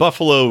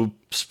Buffalo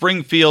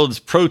Springfield's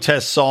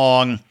protest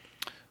song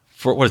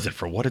for, what is it,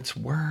 For What It's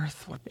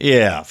Worth?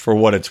 Yeah, For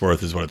What It's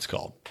Worth is what it's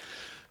called.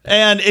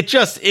 And it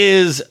just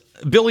is,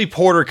 Billy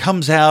Porter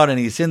comes out, and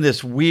he's in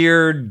this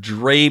weird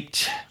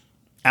draped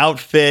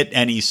outfit,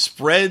 and he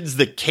spreads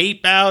the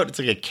cape out. It's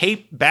like a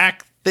cape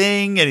back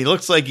thing, and he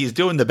looks like he's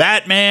doing the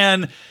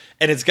Batman,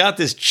 and it's got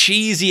this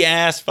cheesy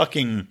ass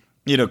fucking,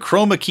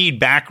 chroma keyed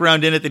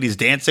background in it that he's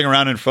dancing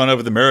around in front of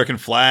with American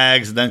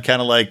flags, and then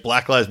kind of like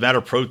Black Lives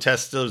Matter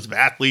protesters of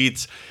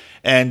athletes.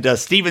 And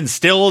Stephen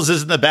Stills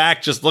is in the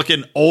back, just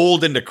looking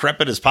old and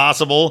decrepit as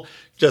possible,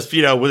 just,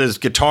 with his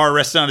guitar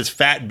resting on his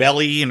fat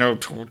belly,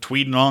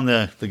 tweeting on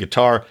the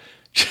guitar.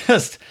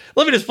 Let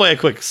me just play a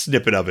quick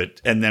snippet of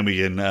it, and then we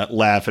can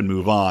laugh and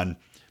move on.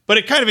 But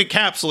it kind of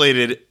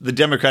encapsulated the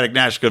Democratic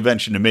National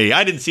Convention to me.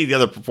 I didn't see the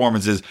other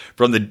performances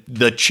from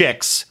the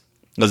Chicks,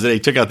 as they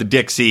took out the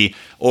Dixie,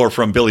 or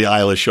from Billie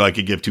Eilish, who I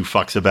could give 2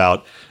 fucks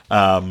about.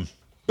 But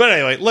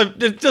anyway,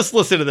 just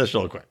listen to this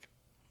real quick.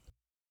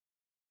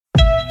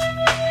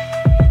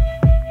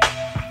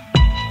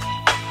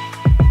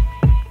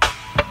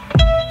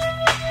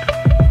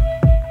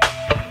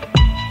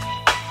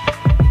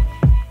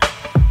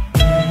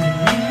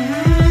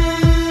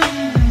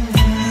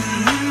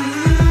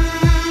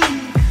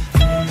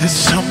 There's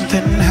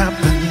something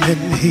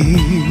happening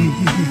here.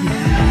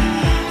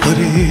 What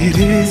it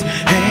is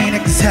ain't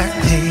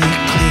exactly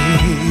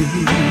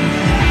clear.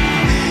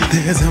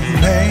 There's a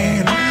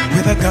man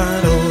with a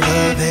gun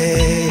over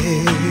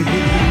there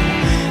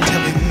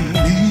telling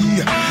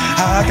me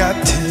I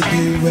got to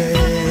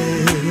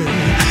beware.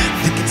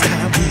 Think it's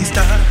time we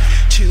start.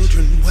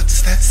 Children,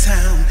 what's that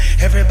sound?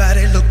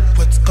 Everybody look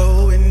what's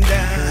going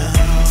down.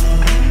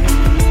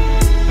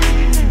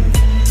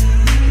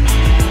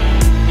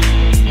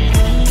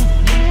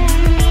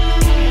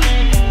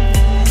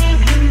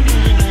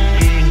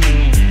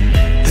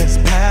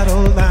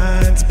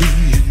 Lines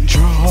being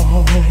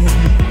drawn.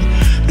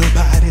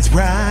 Nobody's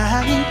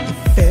right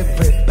if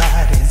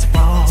everybody's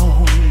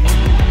wrong.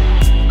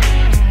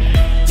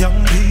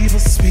 Young people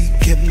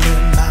speaking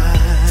their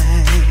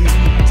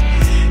minds,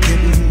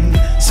 getting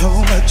so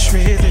much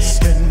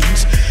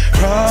resistance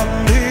from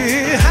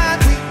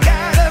behind. We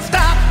gotta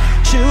stop.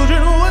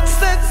 Children, what's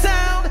that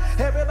sound?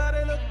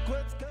 Everybody look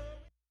what's going.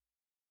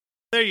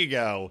 There you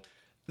go.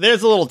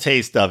 There's a little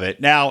taste of it.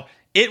 Now,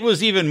 it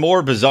was even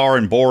more bizarre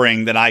and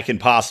boring than I can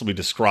possibly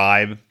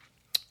describe,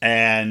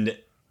 and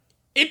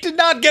it did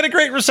not get a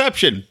great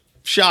reception,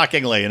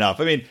 shockingly enough.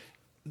 I mean,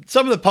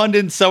 some of the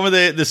pundits, some of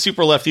the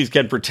super lefties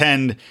can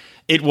pretend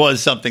it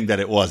was something that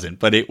it wasn't,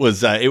 but it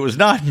was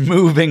not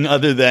moving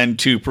other than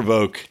to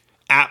provoke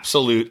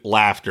absolute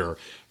laughter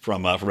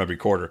from every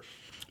quarter.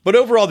 But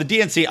overall, the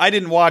DNC, I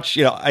didn't watch.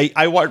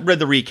 I read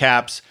the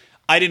recaps.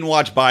 I didn't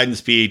watch Biden's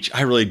speech.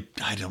 I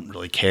don't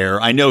really care.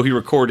 I know he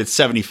recorded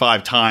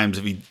 75 times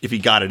if he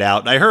got it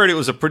out. And I heard it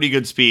was a pretty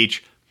good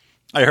speech.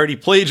 I heard he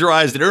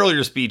plagiarized an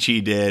earlier speech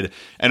he did.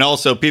 And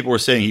also people were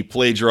saying he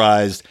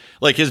plagiarized,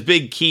 like his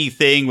big key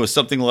thing was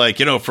something like,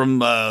 from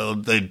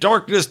the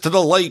darkness to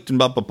the light and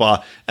blah, blah,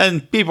 blah.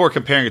 And people were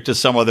comparing it to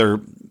some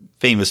other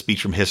famous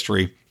speech from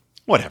history.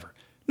 Whatever.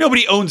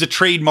 Nobody owns a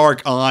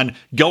trademark on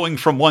going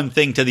from one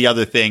thing to the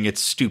other thing.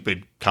 It's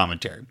stupid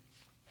commentary.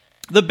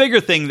 The bigger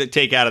thing that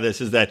take out of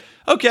this is that,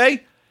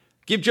 okay,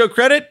 give Joe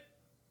credit.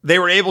 They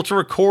were able to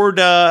record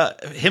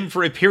him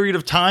for a period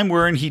of time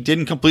wherein he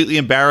didn't completely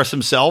embarrass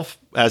himself,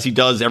 as he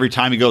does every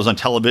time he goes on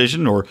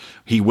television, or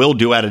he will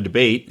do at a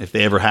debate if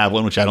they ever have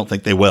one, which I don't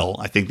think they will.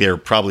 I think they're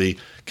probably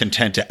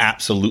content to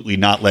absolutely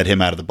not let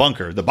him out of the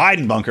bunker. The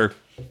Biden bunker.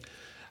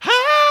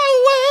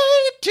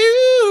 Highway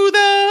to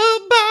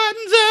the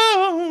Biden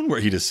zone, where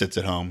he just sits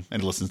at home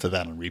and listens to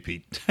that on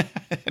repeat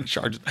and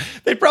charges.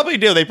 They probably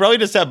do. They probably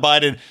just have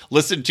Biden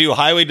listen to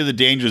Highway to the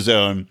Danger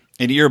Zone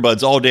in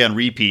earbuds all day on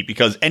repeat,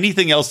 because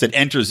anything else that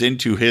enters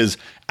into his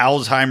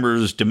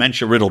Alzheimer's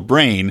dementia-riddled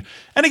brain,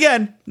 and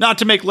again, not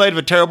to make light of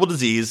a terrible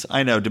disease,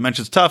 I know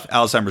dementia's tough,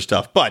 Alzheimer's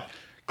tough, but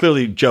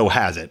clearly Joe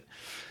has it.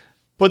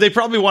 But they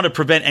probably want to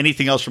prevent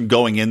anything else from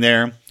going in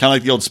there, kind of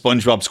like the old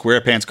SpongeBob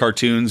SquarePants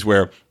cartoons,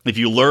 where if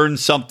you learn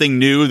something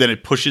new, then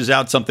it pushes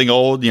out something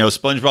old.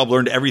 SpongeBob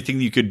learned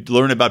everything you could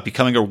learn about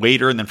becoming a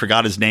waiter and then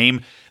forgot his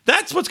name.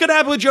 That's what's going to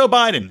happen with Joe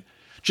Biden.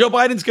 Joe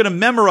Biden's going to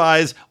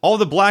memorize all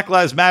the Black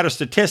Lives Matter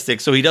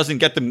statistics so he doesn't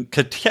get them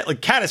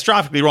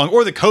catastrophically wrong,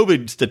 or the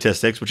COVID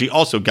statistics, which he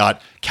also got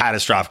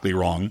catastrophically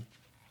wrong.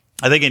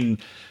 I think in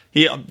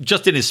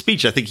his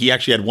speech, I think he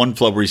actually had one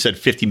flub where he said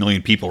 50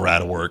 million people were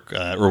out of work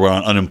or were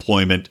on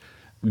unemployment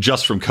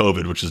just from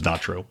COVID, which is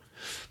not true.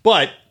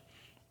 But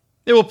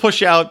it will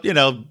push out,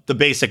 the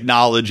basic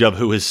knowledge of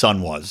who his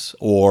son was,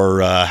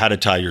 or how to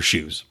tie your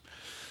shoes.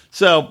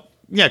 So,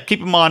 yeah, keep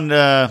him on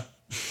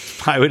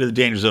Highway to the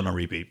Danger Zone on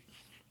repeat.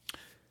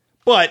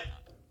 But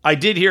I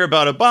did hear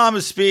about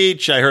Obama's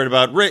speech. I heard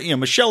about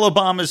Michelle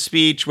Obama's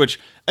speech, which,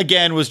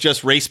 again, was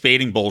just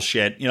race-baiting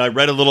bullshit. I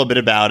read a little bit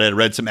about it. I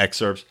read some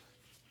excerpts.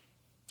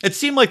 It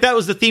seemed like that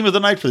was the theme of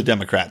the night for the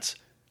Democrats.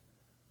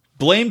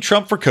 Blame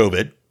Trump for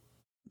COVID.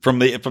 From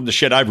the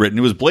shit I've written,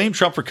 it was blame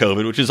Trump for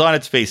COVID, which is on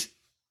its face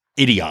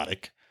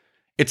idiotic.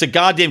 It's a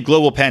goddamn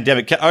global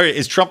pandemic.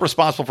 Is Trump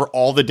responsible for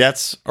all the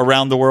deaths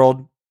around the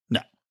world?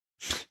 No.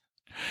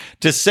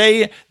 To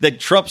say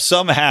that Trump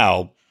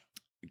somehow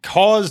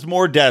caused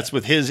more deaths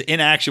with his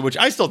inaction, which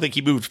I still think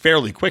he moved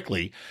fairly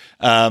quickly.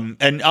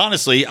 And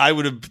honestly, I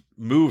would have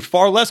moved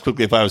far less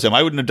quickly if I was him.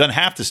 I wouldn't have done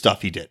half the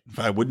stuff he did.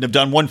 I wouldn't have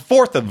done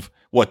 1/4 of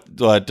what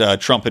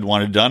Trump had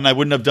wanted done. I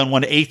wouldn't have done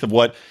 1/8 of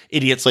what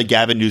idiots like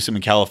Gavin Newsom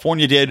in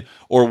California did,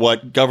 or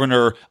what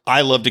Governor I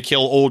love to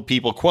kill old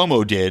people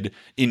Cuomo did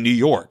in New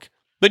York.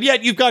 But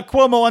yet you've got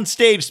Cuomo on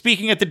stage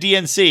speaking at the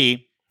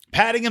DNC,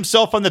 patting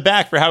himself on the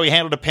back for how he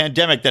handled a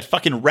pandemic that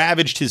fucking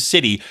ravaged his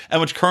city, and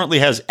which currently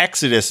has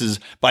exoduses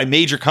by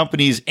major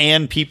companies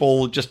and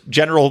people, just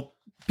general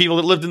people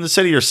that lived in the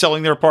city, are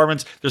selling their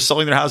apartments, they're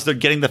selling their houses, they're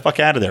getting the fuck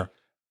out of there.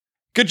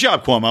 Good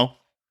job, Cuomo.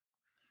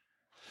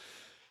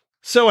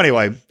 So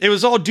anyway, it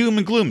was all doom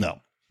and gloom, though.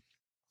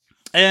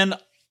 And,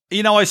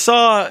 I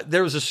saw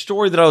there was a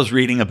story that I was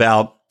reading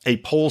about a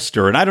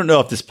pollster, and I don't know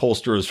if this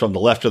pollster is from the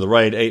left or the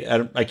right.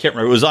 I can't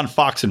remember. It was on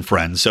Fox and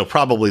Friends, so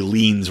probably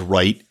leans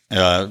right.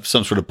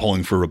 Some sort of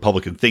polling for a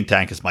Republican think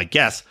tank is my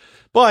guess.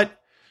 But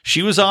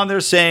she was on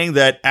there saying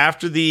that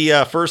after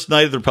the first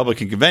night of the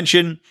Republican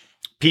convention,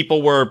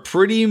 people were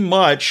pretty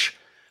much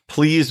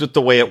pleased with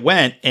the way it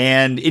went.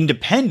 And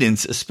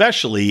independents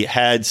especially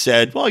had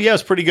said, well, yeah,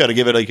 it's pretty good. I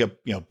give it like a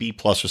B+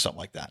 or something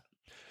like that.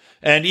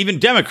 And even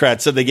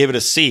Democrats said they gave it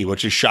a C,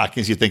 which is shocking,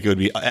 as you think it would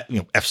be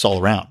F's all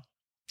around.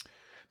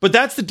 But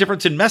that's the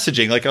difference in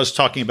messaging, like I was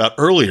talking about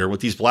earlier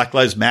with these Black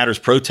Lives Matter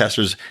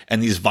protesters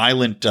and these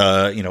violent,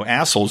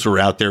 assholes who are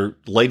out there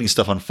lighting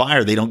stuff on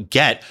fire. They don't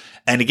get.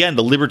 And again,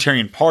 the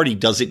Libertarian Party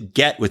doesn't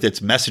get with its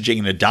messaging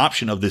and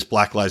adoption of this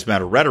Black Lives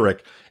Matter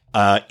rhetoric.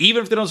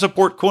 Even if they don't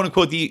support, quote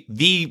unquote,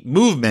 the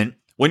movement,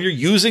 when you're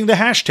using the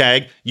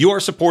hashtag, you are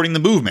supporting the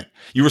movement.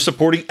 You are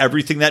supporting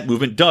everything that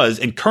movement does.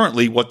 And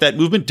currently what that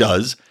movement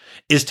does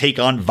is take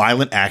on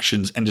violent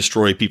actions and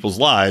destroy people's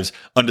lives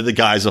under the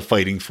guise of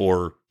fighting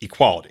for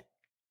equality.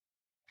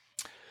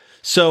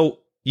 So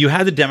you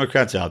had the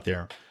Democrats out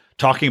there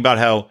talking about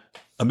how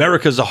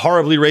America is a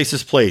horribly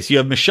racist place. You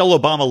have Michelle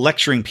Obama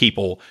lecturing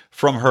people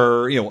from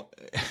her,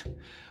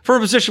 from a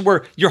position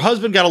where your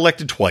husband got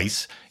elected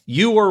twice.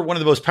 You are one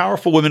of the most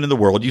powerful women in the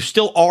world. You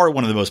still are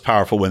one of the most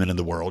powerful women in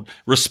the world,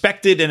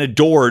 respected and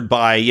adored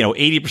by,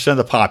 80% of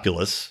the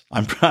populace.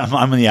 I'm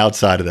on the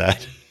outside of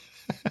that.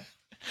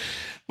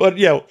 But,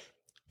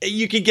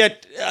 you can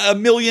get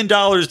 $1 million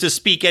to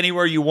speak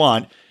anywhere you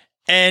want.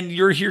 And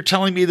you're here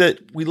telling me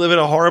that we live in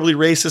a horribly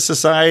racist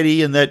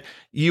society and that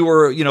you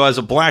were, as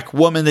a black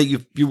woman, that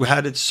you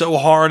had it so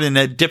hard and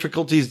had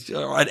difficulties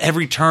at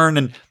every turn.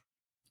 And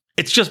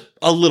it's just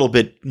a little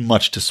bit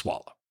much to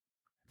swallow.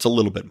 It's a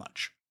little bit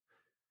much.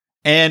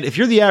 And if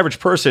you're the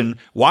average person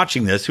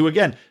watching this, who,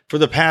 again, for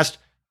the past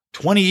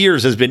 20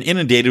 years has been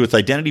inundated with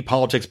identity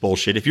politics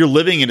bullshit, if you're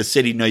living in a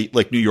city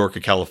like New York or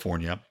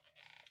California,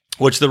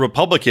 which the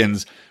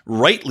Republicans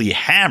rightly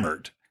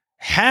hammered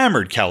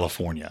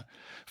California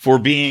for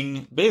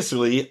being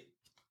basically,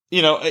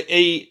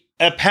 a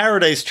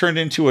paradise turned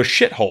into a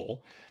shithole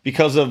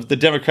because of the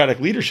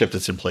Democratic leadership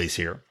that's in place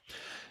here.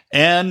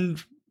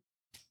 And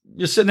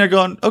you're sitting there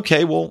going,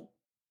 okay, well,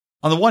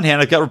 on the one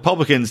hand, I've got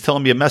Republicans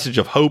telling me a message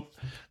of hope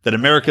that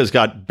America's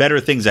got better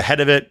things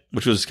ahead of it,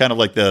 which was kind of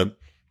like the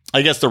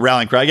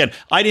rallying cry. Again,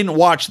 I didn't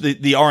watch the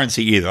RNC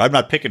either. I'm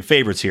not picking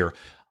favorites here.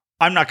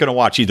 I'm not going to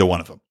watch either one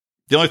of them.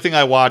 The only thing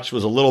I watched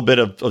was a little bit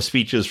of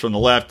speeches from the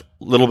left,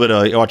 a little bit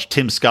I watched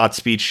Tim Scott's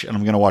speech, and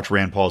I'm going to watch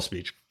Rand Paul's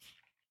speech.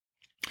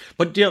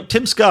 But,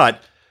 Tim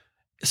Scott,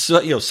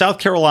 South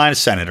Carolina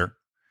senator,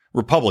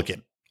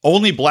 Republican,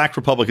 only black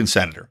Republican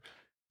senator.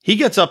 He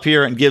gets up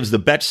here and gives the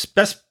best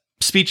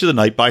speech of the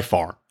night by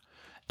far.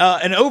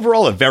 And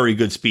overall, a very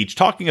good speech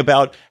talking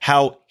about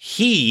how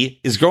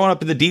he is growing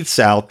up in the Deep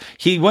South.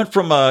 He went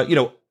from a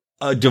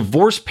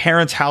divorced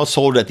parents'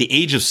 household at the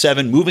age of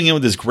 7, moving in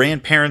with his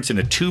grandparents in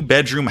a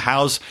 2-bedroom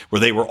house where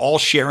they were all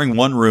sharing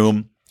one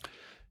room.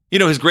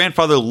 His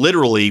grandfather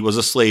literally was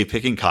a slave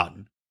picking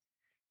cotton.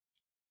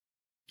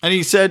 And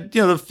he said,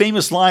 the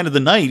famous line of the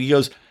night, he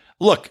goes,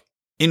 look,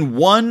 in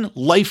one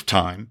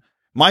lifetime,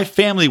 my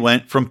family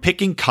went from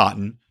picking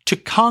cotton to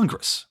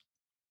Congress.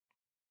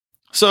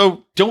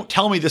 So don't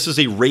tell me this is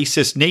a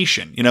racist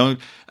nation, and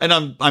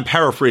I'm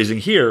paraphrasing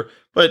here,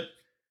 but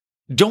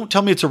don't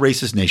tell me it's a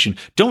racist nation.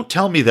 Don't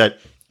tell me that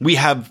we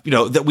have,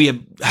 that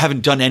we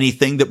haven't done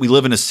anything, that we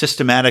live in a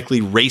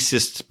systematically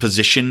racist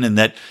position and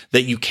that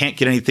you can't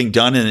get anything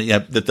done and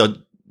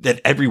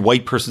that every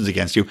white person's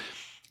against you.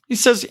 He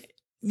says,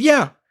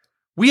 yeah,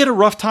 we had a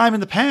rough time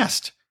in the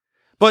past,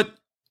 but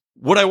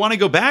would I want to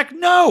go back?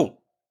 No.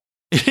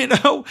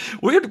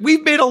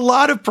 We've made a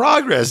lot of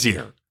progress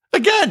here.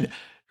 Again,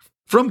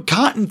 from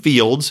cotton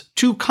fields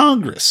to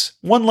Congress.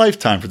 One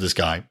lifetime for this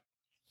guy.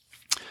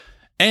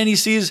 And he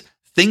sees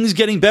things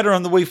getting better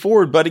on the way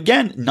forward, but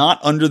again, not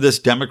under this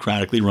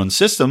democratically run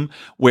system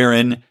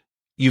wherein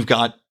you've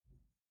got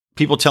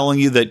people telling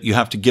you that you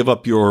have to give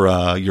up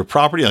your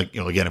property. Like,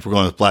 again, if we're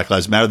going with Black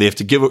Lives Matter, they have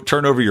to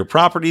turn over your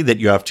property, that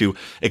you have to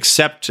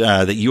accept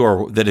that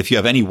if you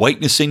have any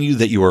whiteness in you,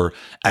 that you are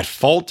at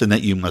fault and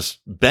that you must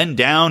bend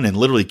down and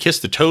literally kiss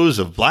the toes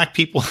of black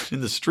people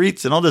in the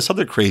streets and all this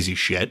other crazy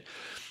shit,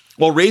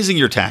 while raising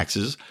your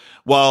taxes,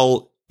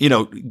 while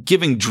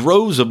giving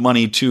droves of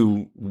money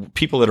to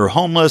people that are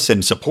homeless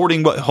and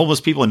supporting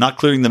homeless people and not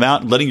clearing them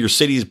out and letting your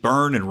cities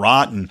burn and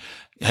rot and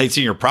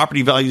seeing your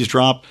property values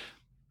drop.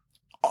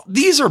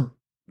 These are,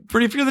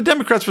 if you're the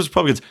Democrats versus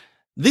Republicans,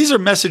 these are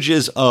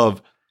messages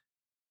of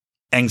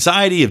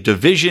anxiety, of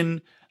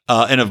division,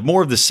 and of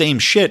more of the same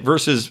shit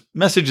versus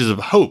messages of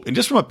hope. And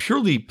just from a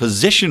purely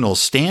positional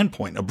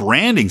standpoint, a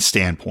branding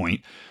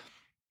standpoint,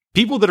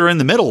 people that are in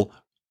the middle,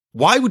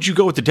 why would you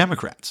go with the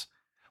Democrats?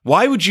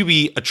 Why would you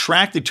be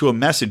attracted to a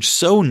message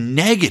so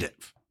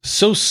negative,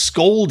 so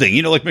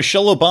scolding? Like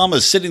Michelle Obama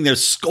is sitting there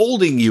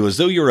scolding you as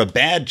though you're a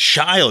bad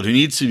child who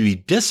needs to be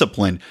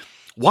disciplined.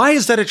 Why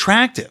is that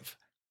attractive?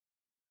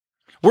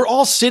 We're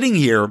all sitting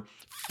here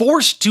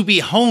forced to be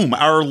home.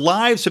 Our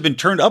lives have been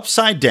turned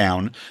upside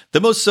down.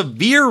 The most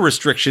severe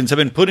restrictions have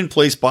been put in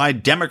place by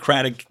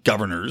Democratic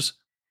governors,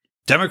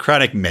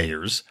 Democratic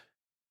mayors,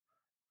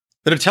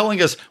 that are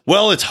telling us,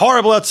 well, it's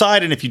horrible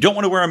outside, and if you don't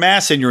want to wear a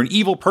mask and you're an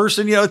evil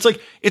person, it's like,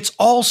 it's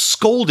all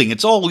scolding.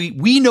 It's all,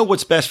 we know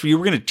what's best for you.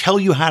 We're going to tell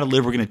you how to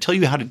live. We're going to tell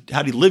you how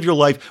to live your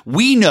life.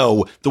 We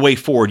know the way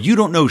forward. You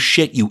don't know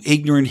shit, you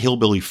ignorant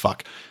hillbilly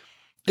fuck.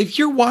 If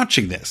you're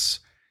watching this,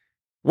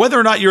 whether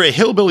or not you're a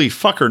hillbilly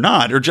fuck or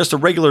not, or just a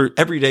regular,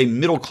 everyday,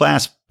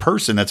 middle-class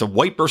person that's a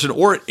white person,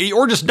 or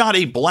just not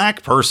a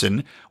black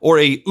person, or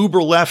a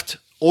uber-left,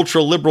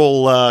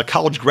 ultra-liberal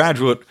college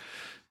graduate,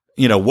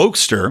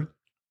 wokester,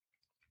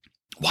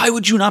 why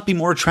would you not be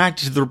more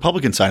attracted to the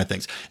Republican side of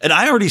things? And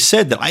I already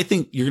said that I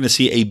think you're going to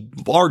see a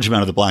large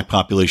amount of the black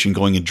population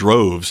going in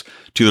droves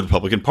to the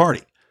Republican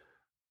Party.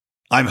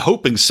 I'm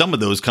hoping some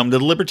of those come to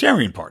the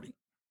Libertarian Party.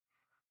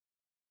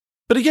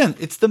 But again,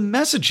 it's the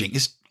messaging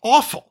is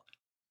awful.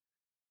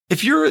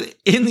 If you're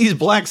in these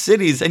black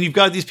cities and you've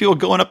got these people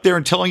going up there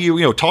and telling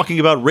you, talking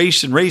about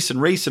race and race and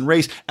race and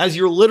race, as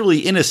you're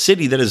literally in a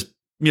city that is,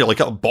 like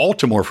a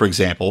Baltimore, for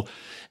example,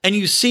 and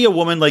you see a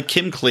woman like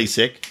Kim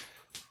Klacik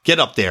get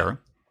up there,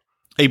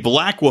 a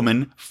black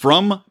woman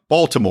from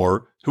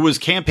Baltimore who was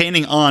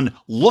campaigning on,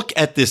 look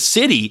at this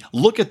city,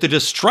 look at the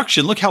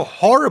destruction, look how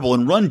horrible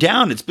and run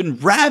down it's been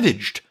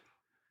ravaged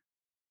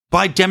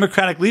by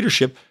Democratic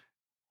leadership.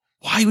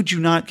 Why would you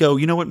not go,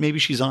 maybe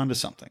she's onto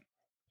something?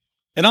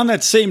 And on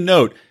that same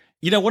note,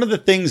 one of the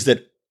things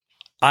that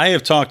I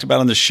have talked about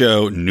on the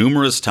show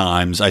numerous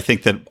times. I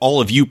think that all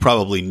of you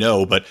probably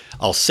know, but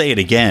I'll say it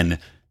again.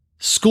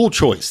 School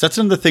choice. That's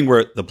another thing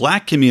where the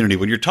Black community,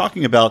 when you're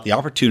talking about the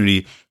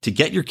opportunity to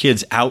get your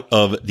kids out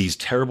of these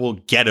terrible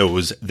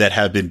ghettos that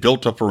have been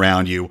built up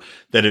around you,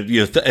 that have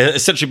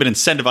essentially been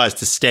incentivized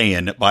to stay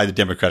in by the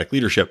Democratic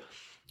leadership,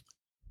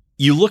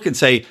 you look and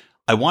say,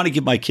 I want to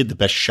give my kid the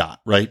best shot,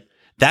 right?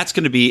 That's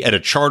going to be at a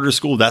charter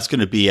school. That's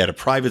going to be at a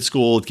private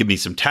school. Give me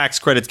some tax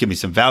credits. Give me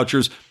some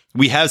vouchers.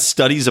 We have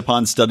studies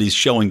upon studies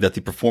showing that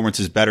the performance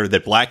is better,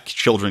 that Black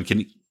children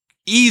can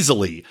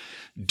easily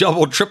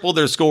double, triple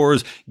their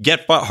scores,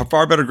 get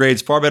far better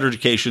grades, far better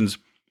educations.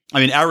 I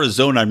mean,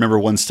 Arizona, I remember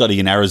one study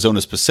in Arizona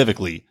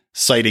specifically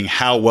citing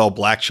how well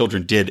Black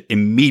children did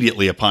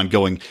immediately upon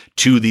going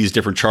to these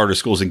different charter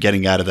schools and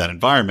getting out of that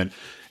environment.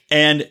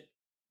 And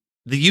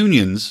the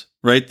unions,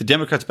 right, the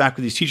Democrats back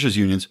with these teachers'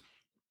 unions,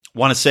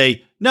 want to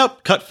say,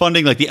 nope, cut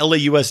funding, like the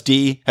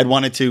LAUSD had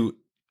wanted to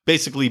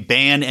basically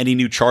ban any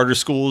new charter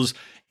schools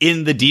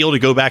in the deal to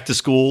go back to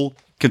school,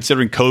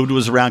 considering COVID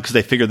was around because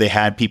they figured they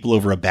had people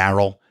over a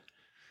barrel.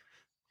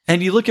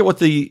 And you look at what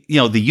the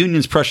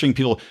unions pressuring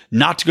people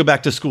not to go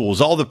back to schools,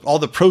 all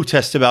the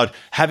protests about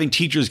having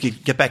teachers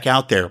get back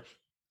out there.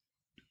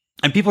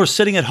 And people are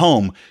sitting at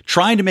home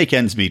trying to make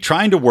ends meet,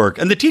 trying to work.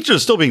 And the teachers are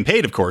still being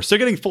paid, of course. They're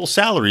getting full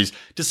salaries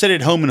to sit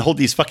at home and hold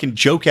these fucking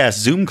joke-ass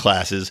Zoom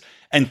classes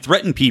and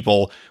threaten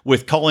people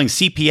with calling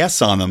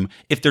CPS on them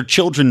if their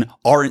children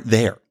aren't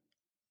there.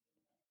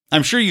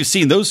 I'm sure you've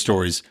seen those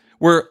stories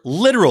where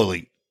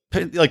literally,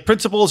 like,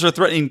 principals are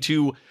threatening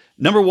to,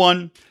 number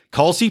one,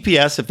 call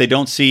CPS if they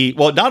don't see,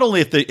 well, not only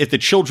if the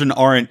children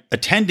aren't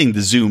attending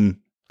the Zoom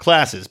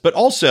classes, but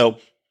also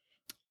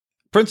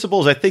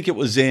principals, I think it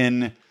was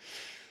in,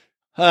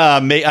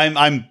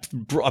 I'm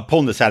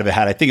pulling this out of a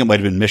hat. I think it might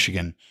have been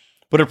Michigan.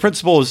 But a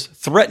principal is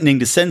threatening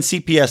to send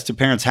CPS to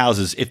parents'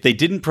 houses if they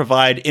didn't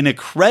provide an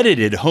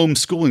accredited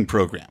homeschooling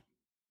program.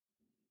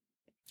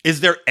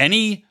 Is there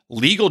any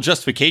legal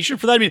justification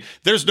for that? I mean,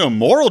 there's no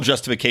moral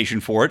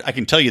justification for it. I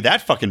can tell you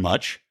that fucking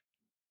much.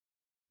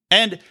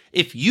 And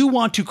if you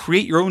want to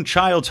create your own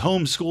child's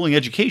homeschooling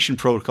education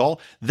protocol,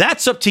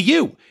 that's up to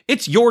you.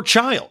 It's your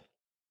child.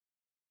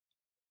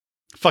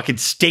 Fucking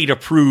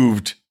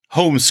state-approved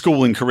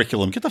homeschooling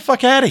curriculum. Get the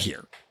fuck out of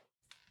here.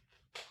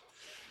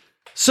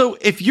 So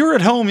if you're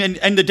at home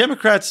and the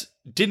Democrats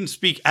didn't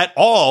speak at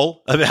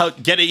all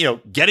about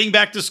getting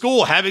back to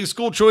school, having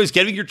school choice,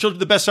 giving your children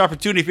the best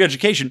opportunity for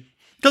education,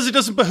 because it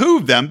doesn't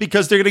behoove them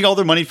because they're getting all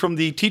their money from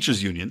the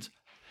teachers' unions.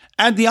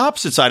 And the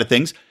opposite side of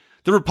things,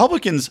 the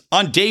Republicans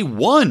on day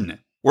one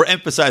were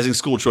emphasizing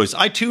school choice.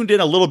 I tuned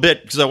in a little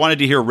bit because I wanted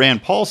to hear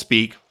Rand Paul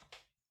speak.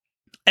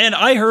 And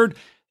I heard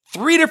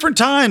 3 different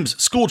times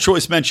school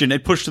choice mentioned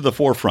and pushed to the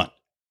forefront.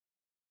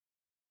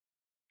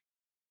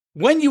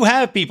 When you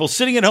have people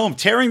sitting at home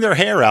tearing their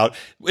hair out,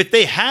 if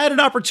they had an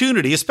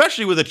opportunity,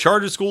 especially with a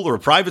charter school or a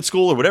private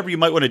school or whatever you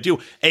might want to do,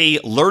 a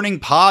learning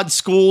pod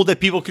school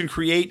that people can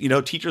create,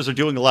 teachers are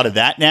doing a lot of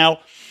that now.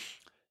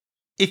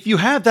 If you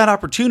have that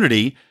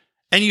opportunity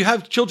and you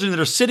have children that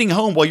are sitting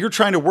home while you're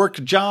trying to work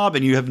a job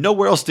and you have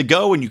nowhere else to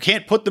go and you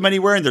can't put them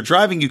anywhere and they're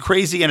driving you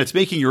crazy and it's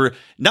making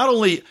not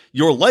only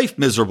your life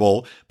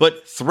miserable,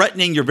 but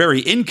threatening your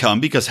very income,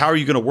 because how are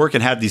you going to work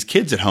and have these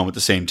kids at home at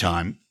the same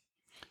time?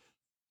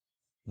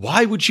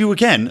 Why would you,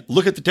 again,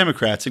 look at the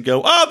Democrats and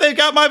go, oh, they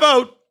got my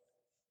vote?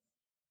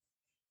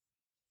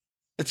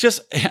 It's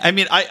just, I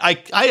mean,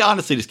 I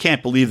honestly just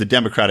can't believe the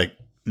Democratic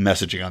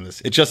messaging on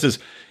this. It just is,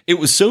 it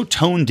was so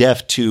tone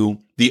deaf to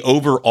the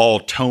overall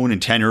tone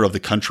and tenor of the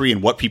country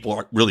and what people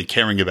are really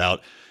caring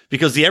about,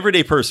 because the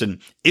everyday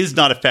person is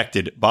not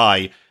affected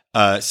by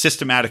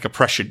systematic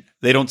oppression.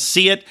 They don't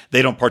see it.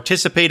 They don't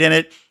participate in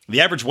it.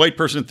 The average white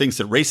person thinks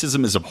that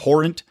racism is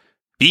abhorrent.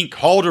 Being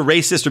called a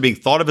racist or being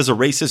thought of as a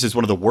racist is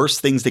one of the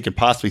worst things they could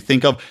possibly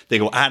think of. They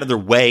go out of their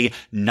way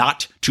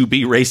not to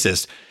be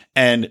racist.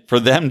 And for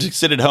them to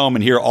sit at home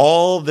and hear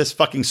all this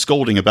fucking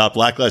scolding about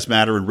Black Lives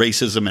Matter and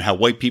racism and how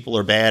white people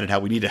are bad and how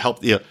we need to help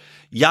the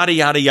yada,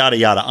 yada, yada,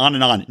 yada, on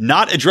and on,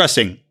 not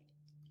addressing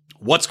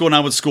what's going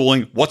on with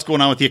schooling, what's going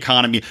on with the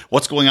economy,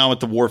 what's going on with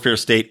the warfare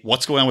state,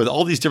 what's going on with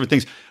all these different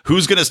things.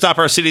 Who's going to stop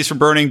our cities from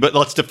burning, but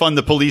let's defund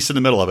the police in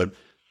the middle of it.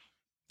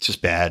 It's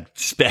just bad.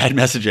 It's bad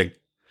messaging.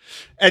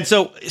 And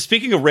so,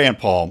 speaking of Rand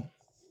Paul,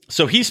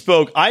 so he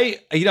spoke. I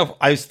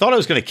thought I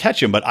was going to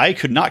catch him, but I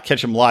could not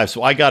catch him live.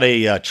 So I got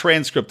a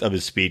transcript of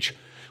his speech,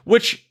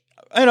 which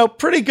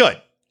pretty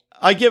good.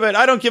 I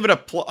don't give it a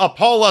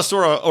plus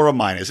or a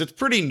minus. It's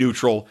pretty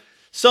neutral.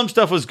 Some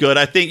stuff was good.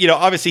 I think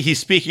obviously he's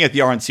speaking at the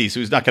RNC, so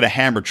he's not going to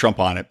hammer Trump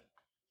on it.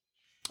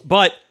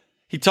 But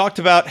he talked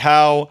about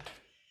how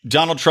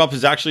Donald Trump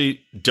has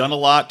actually done a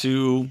lot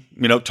to,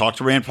 talk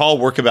to Rand Paul,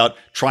 work about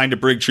trying to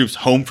bring troops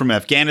home from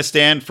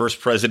Afghanistan.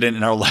 First president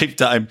in our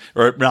lifetime,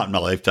 or not in my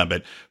lifetime,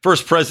 but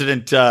first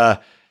president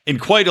in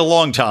quite a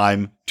long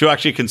time to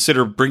actually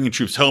consider bringing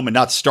troops home and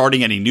not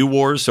starting any new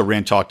wars. So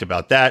Rand talked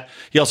about that.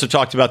 He also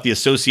talked about the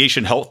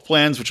association health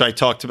plans, which I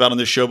talked about on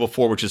this show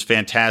before, which is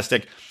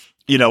fantastic.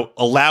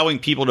 allowing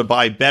people to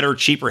buy better,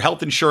 cheaper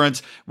health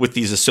insurance with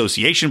these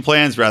association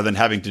plans rather than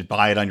having to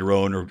buy it on your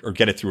own or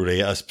get it through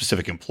a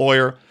specific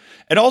employer.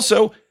 And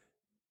also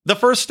the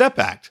First Step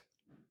Act.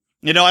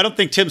 I don't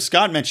think Tim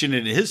Scott mentioned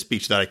it in his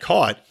speech that I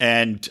caught.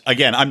 And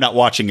again, I'm not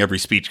watching every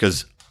speech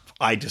because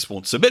I just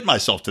won't submit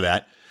myself to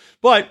that.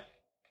 But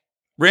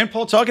Rand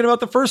Paul talking about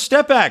the First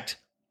Step Act.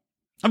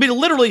 I mean,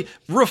 literally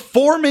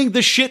reforming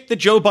the shit that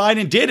Joe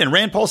Biden did. And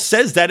Rand Paul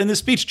says that in this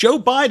speech. Joe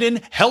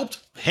Biden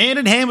helped hand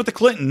in hand with the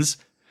Clintons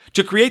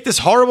to create this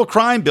horrible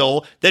crime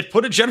bill that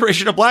put a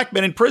generation of black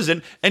men in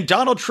prison. And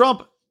Donald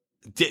Trump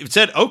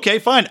said, okay,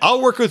 fine.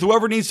 I'll work with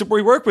whoever needs to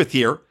work with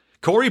here.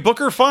 Cory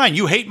Booker, fine.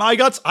 You hate my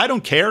guts? I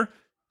don't care.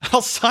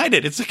 I'll sign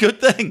it. It's a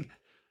good thing.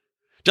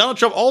 Donald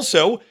Trump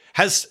also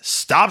has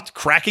stopped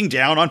cracking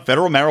down on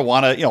federal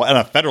marijuana, at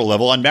a federal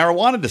level on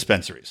marijuana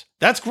dispensaries.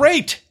 That's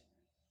great.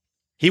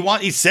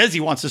 He says he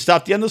wants to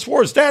stop the endless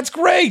wars. That's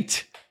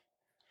great.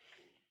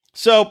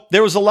 So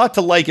there was a lot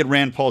to like in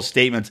Rand Paul's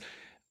statements.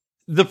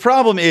 The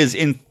problem is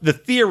in the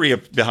theory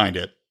behind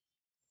it,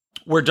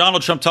 where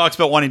Donald Trump talks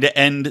about wanting to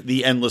end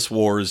the endless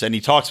wars and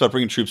he talks about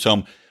bringing troops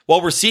home.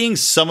 While we're seeing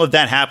some of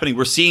that happening,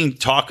 we're seeing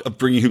talk of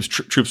bringing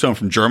troops home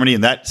from Germany,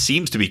 and that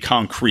seems to be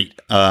concrete.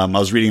 I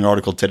was reading an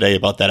article today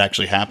about that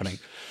actually happening.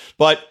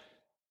 But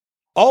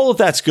all of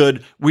that's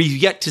good. We've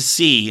yet to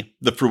see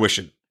the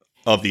fruition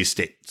of these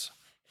statements.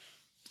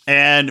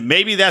 And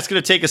maybe that's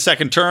going to take a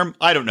second term.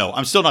 I don't know.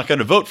 I'm still not going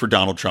to vote for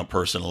Donald Trump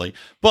personally,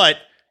 but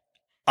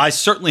I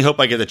certainly hope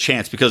I get a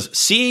chance because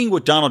seeing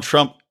what Donald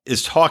Trump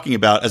is talking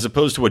about as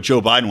opposed to what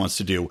Joe Biden wants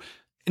to do,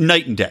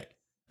 night and day.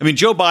 I mean,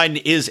 Joe Biden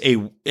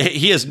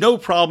he has no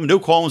problem, no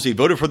qualms. He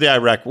voted for the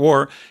Iraq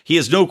war. He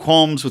has no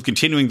qualms with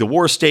continuing the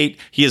war state.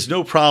 He has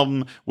no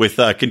problem with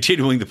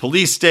continuing the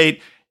police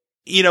state.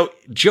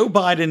 Joe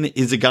Biden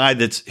is a guy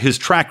his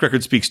track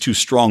record speaks too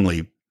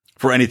strongly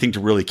for anything to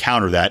really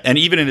counter that. And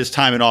even in his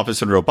time in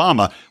office under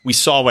Obama, we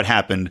saw what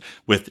happened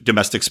with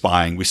domestic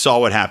spying. We saw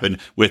what happened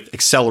with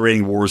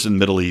accelerating wars in the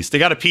Middle East. They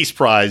got a peace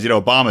prize,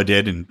 Obama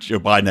did, and Joe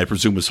Biden, I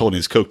presume, was holding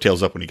his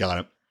coattails up when he got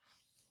it.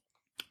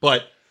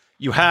 But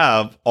you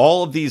have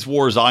all of these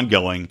wars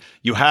ongoing.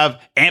 You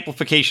have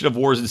amplification of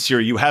wars in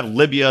Syria. You have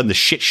Libya and the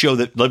shit show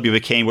that Libya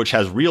became, which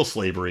has real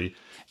slavery.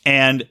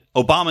 And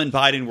Obama and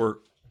Biden were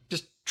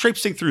just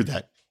traipsing through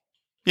that.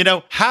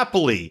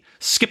 Happily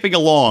skipping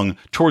along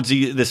towards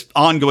this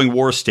ongoing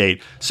war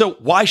state. So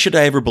why should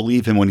I ever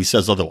believe him when he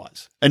says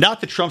otherwise? And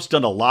not that Trump's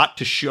done a lot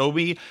to show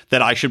me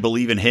that I should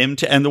believe in him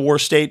to end the war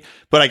state,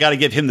 but I got to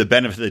give him the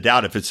benefit of the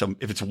doubt if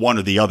it's one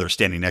or the other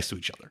standing next to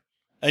each other.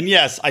 And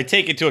yes, I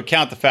take into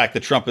account the fact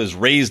that Trump has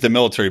raised the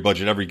military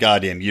budget every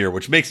goddamn year,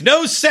 which makes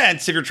no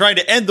sense if you're trying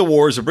to end the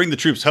wars or bring the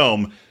troops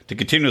home to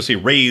continuously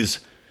raise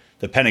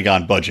the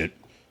Pentagon budget,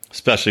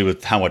 especially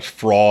with how much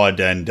fraud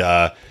and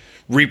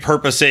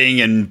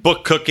repurposing and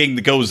book cooking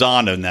that goes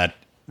on in that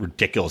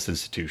ridiculous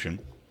institution.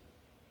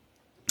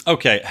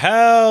 Okay,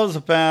 how's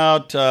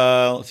about,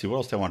 let's see, what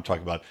else do I want to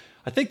talk about?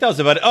 I think that was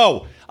about it.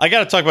 Oh, I got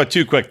to talk about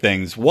two quick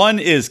things. One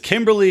is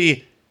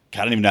Kimberly, I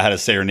don't even know how to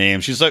say her name.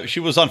 She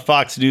was on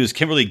Fox News,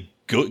 Kimberly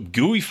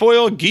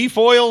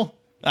Guilfoyle?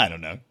 I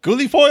don't know.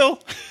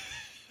 Guilfoyle?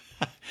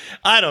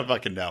 I don't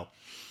fucking know.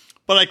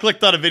 But I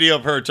clicked on a video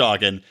of her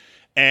talking,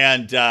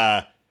 and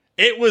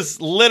it was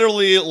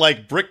literally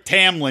like Brick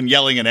Tamland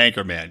yelling at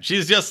Anchorman.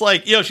 She's just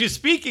like, she's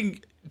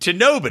speaking to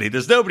nobody.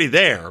 There's nobody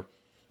there.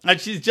 And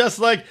she's just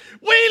like,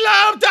 we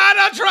love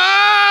Donald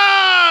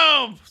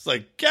Trump! It's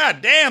like,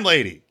 God damn,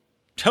 lady.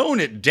 Tone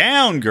it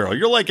down, girl.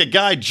 You're like a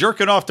guy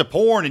jerking off to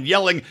porn and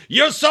yelling,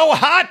 you're so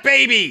hot,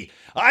 baby!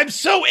 I'm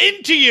so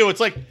into you! It's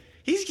like,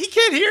 he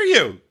can't hear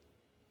you.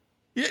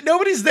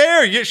 Nobody's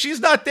there. She's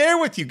not there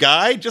with you,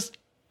 guy. Just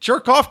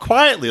jerk off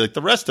quietly like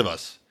the rest of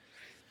us.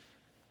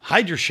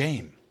 Hide your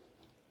shame.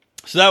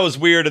 So that was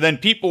weird. And then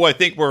people, I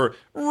think, were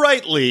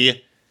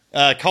rightly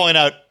calling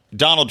out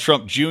Donald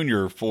Trump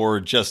Jr. for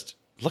just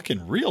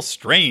looking real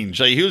strange.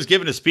 Like, he was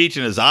giving a speech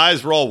and his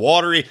eyes were all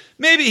watery.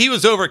 Maybe he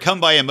was overcome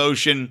by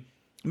emotion.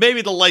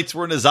 Maybe the lights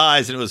were in his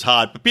eyes and it was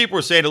hot. But people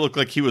were saying it looked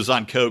like he was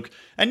on coke.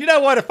 And you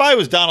know what? If I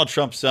was Donald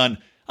Trump's son,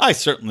 I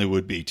certainly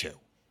would be too.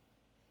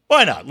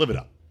 Why not? Live it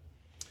up.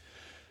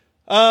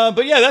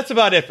 But yeah, that's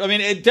about it. I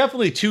mean, it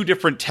definitely two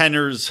different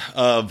tenors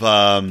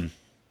of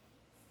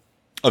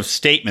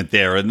statement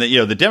there. And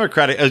the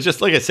Democratic,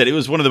 just like I said, it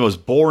was one of the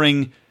most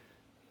boring,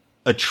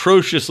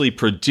 atrociously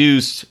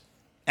produced,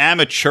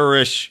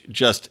 amateurish,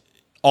 just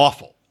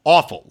awful.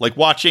 Like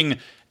watching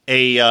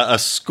a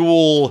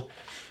school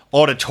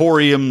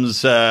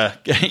auditorium's,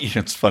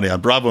 it's funny,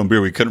 on Bravo and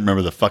Beer, we couldn't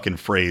remember the fucking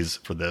phrase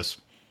for this.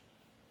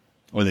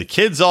 When the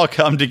kids all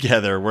come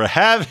together, we're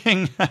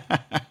having,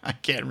 I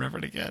can't remember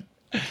it again.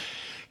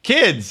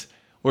 Kids,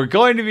 we're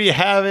going to be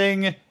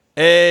having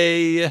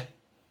a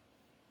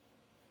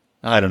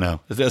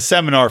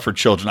seminar for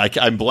children.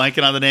 I'm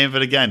blanking on the name of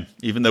it again,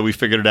 even though we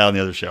figured it out on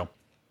the other show.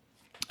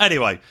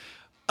 Anyway,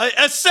 an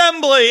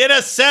assembly.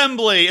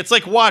 It's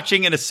like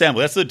watching an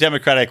assembly. That's what the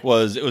Democratic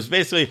was. It was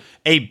basically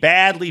a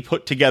badly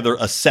put together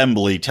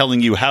assembly telling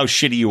you how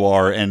shitty you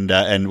are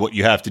and what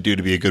you have to do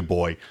to be a good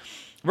boy.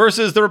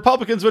 versus the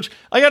Republicans, which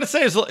I got to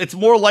say, it's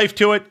more life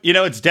to it.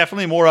 It's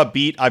definitely more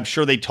upbeat. I'm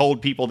sure they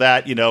told people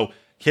that,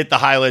 hit the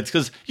highlights,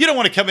 because you don't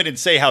want to come in and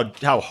say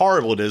how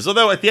horrible it is.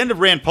 Although at the end of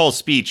Rand Paul's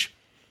speech,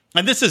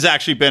 and this has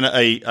actually been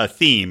a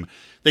theme,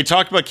 they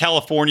talked about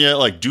California,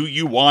 like, do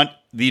you want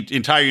the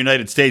entire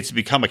United States to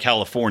become a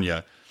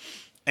California?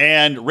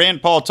 And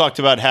Rand Paul talked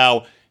about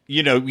how,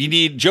 you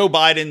need Joe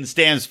Biden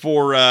stands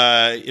for,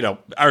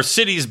 our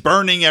cities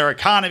burning, our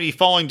economy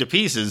falling to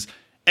pieces.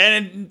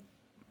 And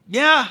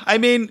yeah, I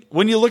mean,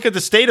 when you look at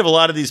the state of a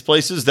lot of these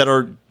places that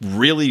are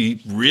really,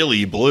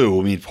 really blue,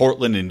 I mean,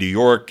 Portland and New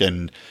York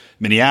and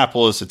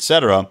Minneapolis,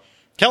 etc.,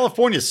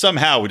 California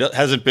somehow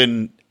hasn't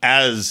been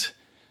as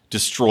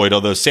destroyed,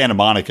 although Santa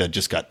Monica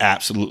just got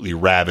absolutely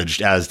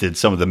ravaged, as did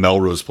some of the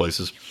Melrose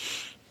places.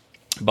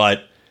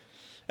 But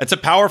it's a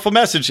powerful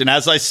message. And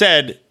as I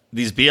said,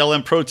 these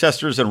BLM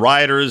protesters and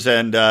rioters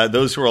and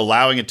those who are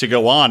allowing it to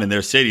go on in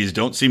their cities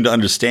don't seem to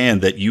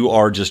understand that you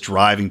are just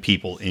driving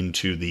people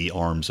into the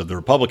arms of the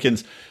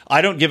Republicans.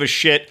 I don't give a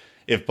shit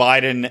if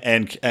Biden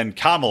and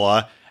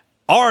Kamala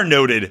are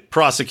noted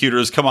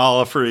prosecutors,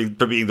 Kamala for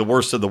being the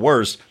worst of the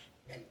worst.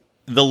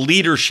 The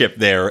leadership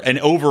there, and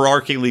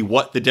overarchingly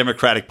what the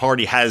Democratic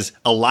Party has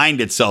aligned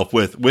itself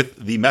with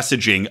the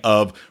messaging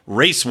of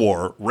race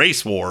war,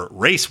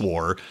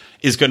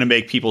 is going to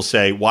make people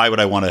say, why would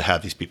I want to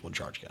have these people in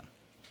charge again?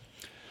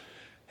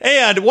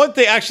 And one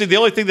thing, actually, the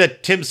only thing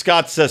that Tim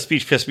Scott's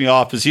speech pissed me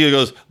off is he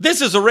goes,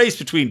 this is a race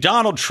between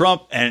Donald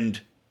Trump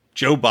and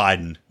Joe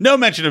Biden. No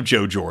mention of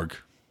Joe Jorg.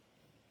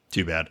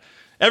 Too bad.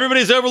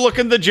 Everybody's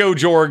overlooking the Joe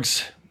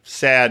Jorgs.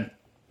 Sad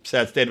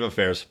state of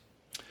affairs.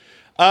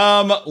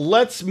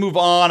 Let's move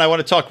on. I want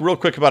to talk real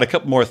quick about a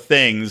couple more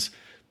things.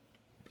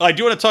 I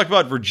do want to talk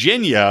about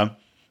Virginia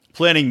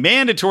planning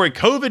mandatory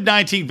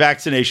COVID-19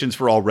 vaccinations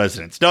for all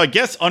residents. Now, I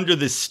guess under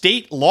the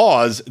state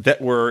laws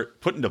that were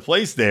put into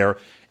place there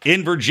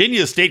in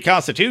Virginia's state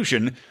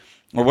constitution,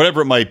 or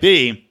whatever it might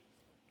be,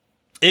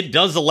 it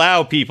does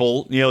allow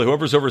people,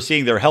 whoever's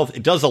overseeing their health,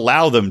 it does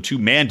allow them to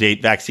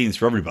mandate vaccines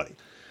for everybody,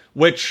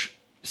 which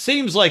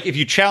seems like if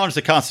you challenge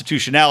the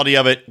constitutionality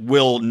of it,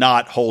 will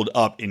not hold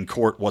up in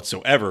court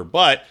whatsoever.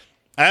 But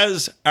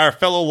as our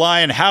fellow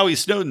lion Howie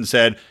Snowden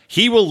said,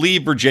 he will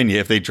leave Virginia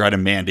if they try to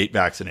mandate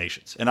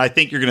vaccinations. And I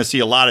think you're going to see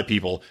a lot of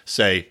people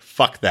say,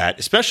 fuck that,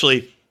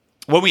 especially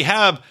when we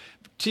have,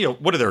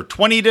 what are there,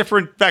 20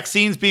 different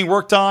vaccines being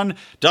worked on?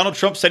 Donald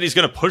Trump said he's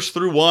going to push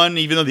through one,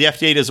 even though the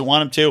FDA doesn't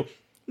want him to.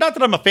 Not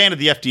that I'm a fan of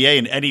the FDA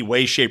in any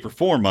way, shape, or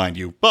form, mind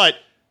you, but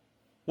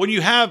when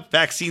you have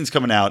vaccines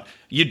coming out,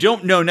 you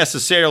don't know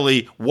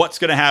necessarily what's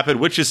going to happen,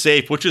 which is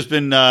safe, which has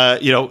been,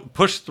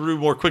 pushed through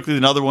more quickly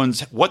than other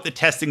ones, what the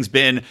testing's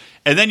been.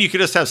 And then you could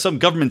just have some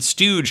government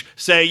stooge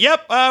say,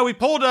 yep, we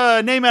pulled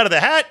a name out of the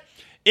hat.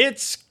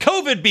 It's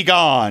COVID be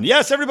gone.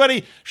 Yes,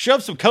 everybody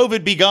shove some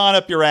COVID be gone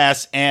up your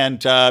ass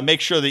and make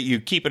sure that you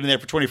keep it in there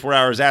for 24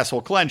 hours,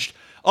 asshole clenched.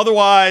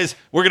 Otherwise,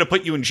 we're going to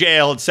put you in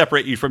jail and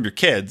separate you from your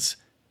kids,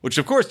 which,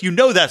 of course,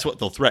 that's what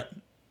they'll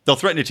threaten. They'll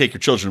threaten to take your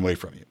children away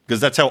from you because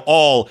that's how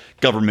all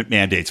government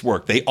mandates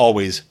work. They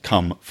always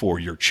come for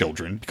your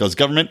children because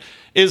government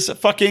is a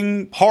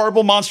fucking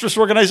horrible, monstrous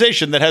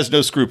organization that has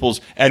no scruples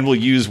and will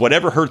use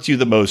whatever hurts you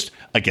the most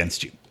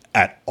against you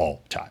at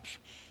all times.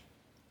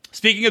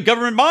 Speaking of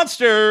government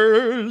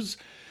monsters,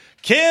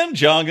 Kim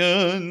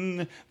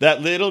Jong-un,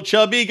 that little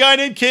chubby guy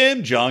named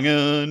Kim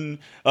Jong-un.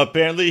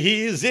 Apparently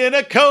he's in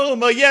a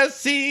coma.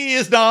 Yes, he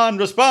is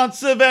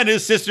non-responsive and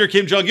his sister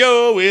Kim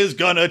Jong-yo is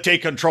gonna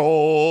take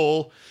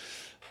control.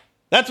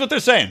 That's what they're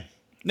saying.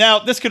 Now,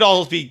 this could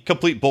all be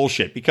complete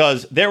bullshit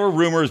because there were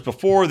rumors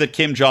before that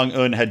Kim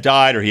Jong-un had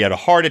died or he had a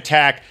heart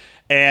attack.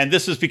 And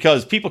this is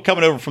because people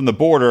coming over from the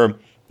border,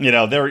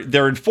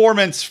 their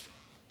informants,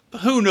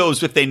 who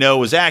knows if they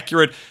know is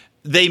accurate.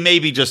 They may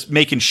be just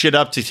making shit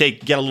up to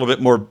get a little bit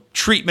more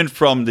treatment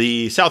from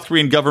the South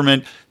Korean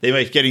government. They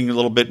might be getting a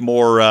little bit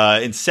more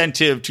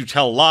incentive to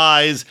tell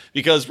lies.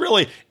 Because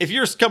really, if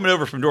you're coming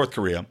over from North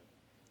Korea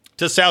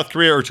to South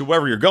Korea or to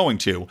wherever you're going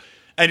to,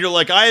 and you're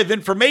like, I have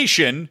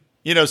information,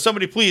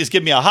 somebody please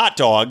give me a hot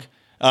dog,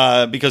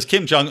 because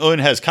Kim Jong-un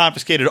has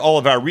confiscated all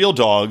of our real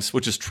dogs,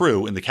 which is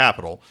true in the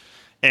capital,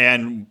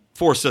 and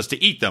forced us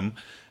to eat them.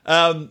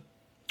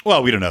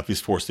 Well, we don't know if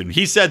he's forced to.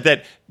 He said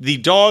that the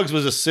dogs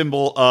was a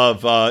symbol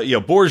of,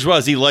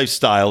 bourgeoisie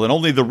lifestyle, and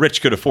only the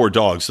rich could afford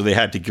dogs, so they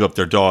had to give up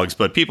their dogs.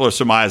 But people are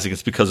surmising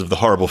it's because of the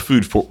horrible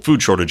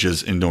food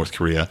shortages in North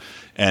Korea,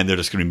 and they're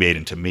just going to be made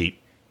into meat.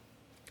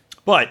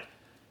 But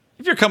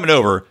if you're coming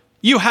over,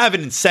 you have an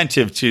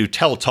incentive to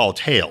tell tall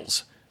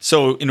tales,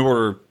 so in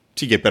order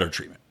to get better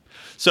treatment.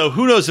 So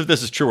who knows if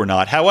this is true or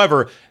not.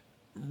 However,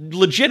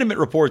 legitimate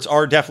reports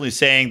are definitely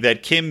saying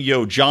that Kim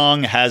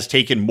Yo-jong has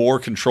taken more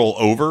control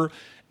over,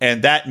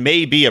 and that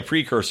may be a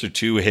precursor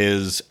to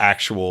his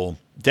actual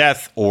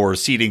death or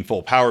ceding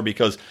full power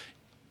because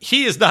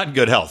he is not in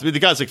good health. I mean, the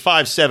guy's like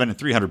 5'7" and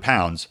 300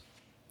 pounds.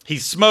 He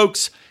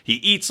smokes. He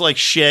eats like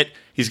shit.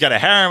 He's got a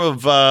harem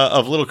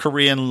of little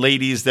Korean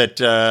ladies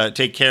that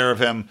take care of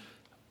him.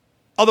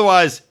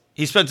 Otherwise,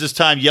 he spends his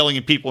time yelling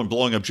at people and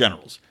blowing up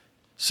generals.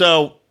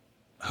 So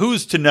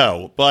who's to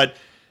know? But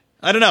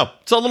I don't know.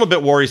 It's a little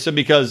bit worrisome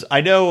because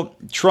I know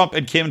Trump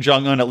and Kim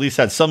Jong-un at least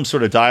had some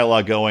sort of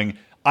dialogue going.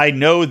 I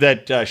know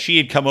that she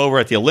had come over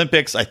at the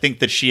Olympics. I think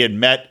that she had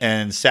met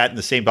and sat in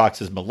the same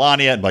box as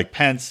Melania and Mike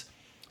Pence.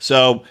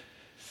 So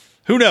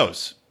who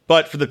knows?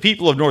 But for the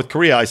people of North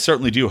Korea, I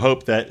certainly do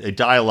hope that a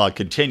dialogue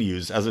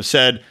continues. As I've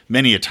said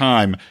many a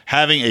time,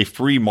 having a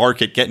free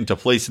market get into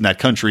place in that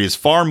country is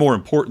far more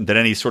important than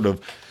any sort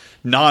of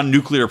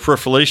non-nuclear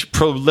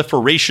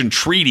proliferation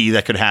treaty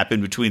that could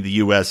happen between the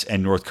U.S.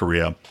 and North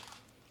Korea.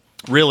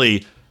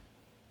 Really,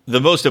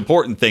 the most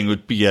important thing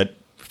would be get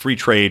free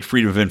trade,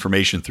 freedom of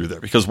information through there.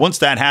 Because once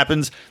that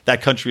happens,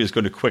 that country is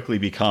going to quickly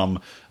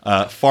become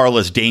far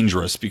less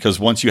dangerous.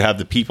 Because once you have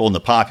the people and the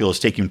populace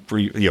taking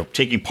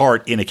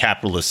part in a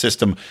capitalist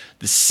system,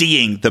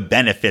 seeing the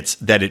benefits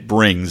that it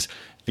brings,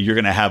 you're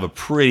going to have a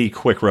pretty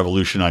quick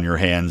revolution on your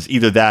hands.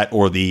 Either that,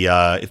 or the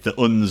if the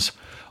Uns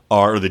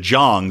are, or the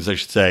Jongs, I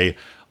should say,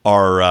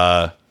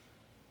 are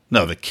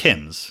the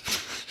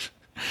Kims.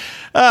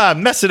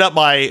 Messing up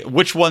my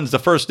which one's the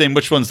first name,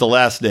 which one's the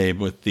last name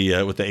with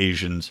the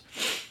Asians.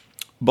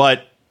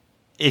 But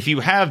if you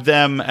have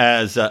them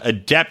as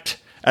adept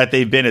as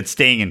they've been at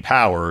staying in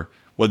power,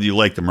 whether you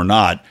like them or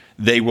not,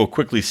 they will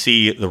quickly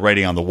see the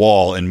writing on the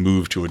wall and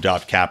move to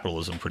adopt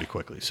capitalism pretty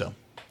quickly. So,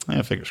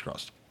 fingers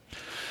crossed.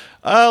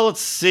 Let's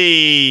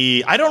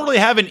see. I don't really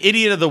have an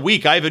idiot of the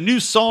week. I have a new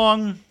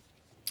song.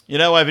 I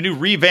have a new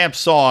revamped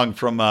song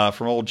from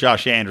old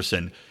Josh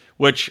Anderson,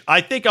 which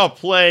I think I'll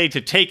play to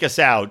take us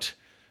out.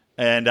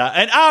 And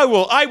I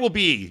will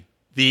be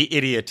the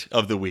idiot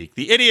of the week.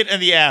 The idiot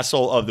and the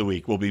asshole of the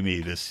week will be me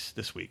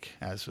this week,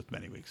 as with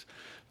many weeks.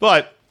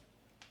 But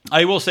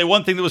I will say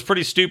one thing that was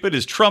pretty stupid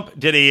is Trump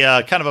did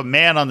a kind of a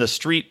man on the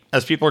street,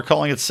 as people are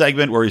calling it,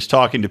 segment where he's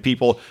talking to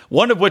people,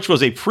 one of which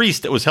was a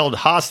priest that was held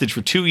hostage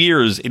for 2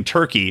 years in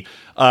Turkey.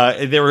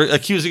 They were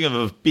accusing him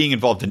of being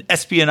involved in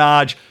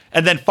espionage,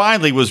 and then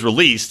finally was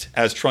released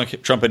as Trump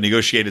had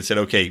negotiated, said,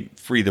 okay,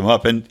 free them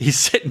up. And he's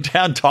sitting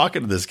down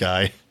talking to this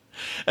guy.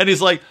 And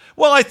he's like,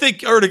 well, I think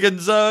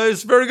Erdogan's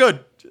is very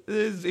good.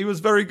 He was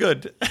very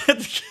good.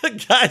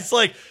 The guy's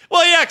like,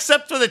 well, yeah,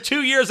 except for the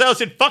 2 years I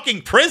was in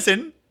fucking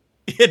prison,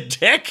 you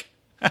dick.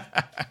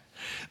 That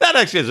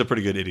actually is a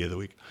pretty good idiot of the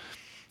week.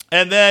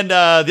 And then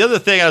the other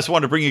thing I just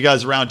wanted to bring you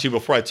guys around to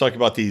before I talk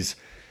about these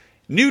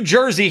New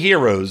Jersey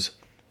heroes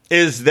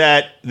is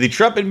that the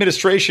Trump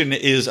administration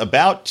is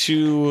about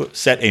to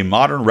set a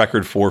modern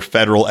record for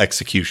federal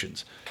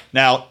executions.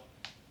 Now,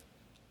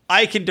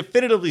 I can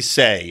definitively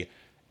say,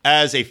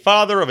 as a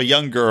father of a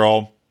young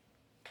girl,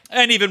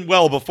 and even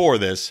well before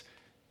this,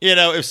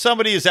 if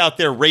somebody is out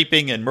there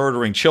raping and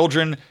murdering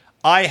children,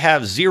 I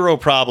have zero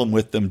problem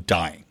with them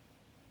dying.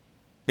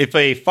 If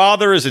a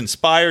father is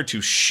inspired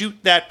to shoot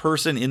that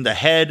person in the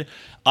head,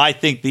 I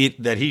think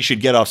that he should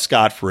get off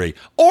scot-free.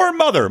 Or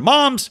mother,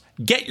 moms,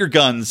 get your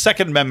guns,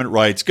 Second Amendment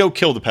rights, go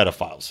kill the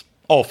pedophiles.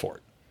 All for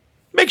it.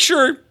 Make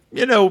sure,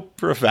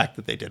 for a fact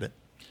that they did it.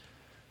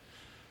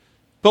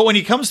 But when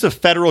it comes to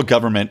federal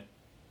government,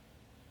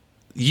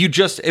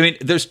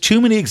 there's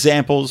too many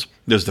examples.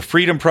 There's the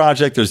Freedom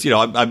Project. There's,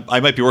 I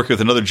might be working with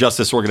another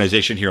justice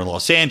organization here in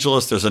Los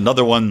Angeles. There's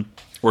another one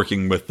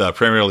working with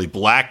primarily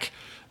black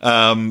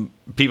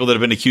people that have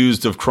been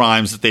accused of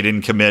crimes that they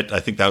didn't commit. I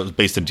think that was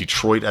based in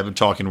Detroit. I've been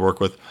talking to work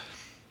with.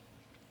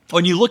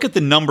 When you look at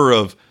the number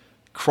of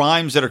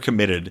crimes that are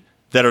committed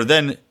that are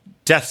then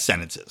death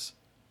sentences,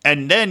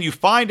 and then you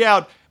find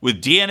out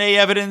with DNA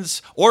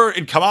evidence, or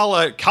in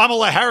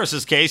Kamala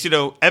Harris's case,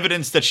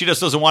 evidence that she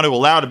just doesn't want to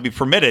allow to be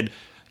permitted,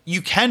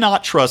 you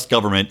cannot trust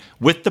government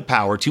with the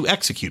power to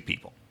execute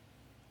people.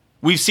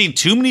 We've seen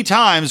too many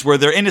times where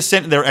they're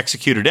innocent and they're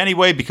executed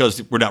anyway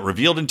because we're not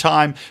revealed in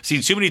time.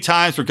 Seen too many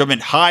times where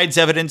government hides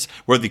evidence,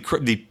 where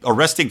the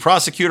arresting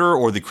prosecutor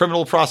or the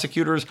criminal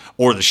prosecutors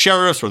or the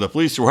sheriffs or the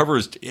police or whoever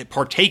is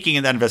partaking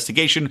in that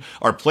investigation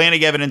are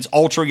planning evidence,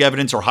 altering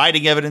evidence, or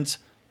hiding evidence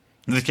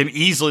that can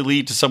easily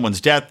lead to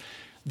someone's death.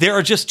 There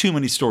are just too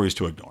many stories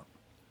to ignore.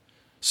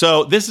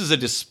 So this is a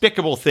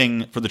despicable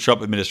thing for the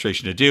Trump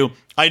administration to do.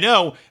 I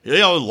know,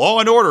 law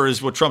and order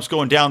is what Trump's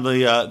going down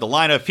the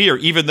line of here,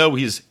 even though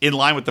he's in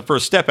line with the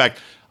First Step Act.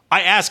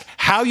 I ask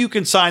how you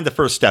can sign the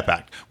First Step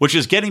Act, which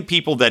is getting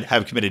people that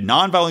have committed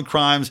nonviolent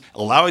crimes,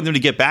 allowing them to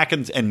get back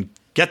and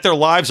get their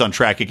lives on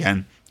track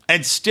again,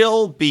 and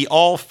still be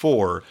all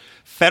for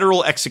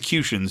federal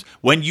executions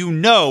when you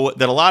know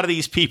that a lot of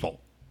these people,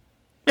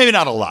 maybe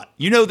not a lot,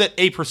 that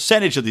a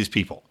percentage of these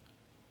people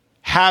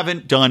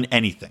haven't done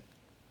anything.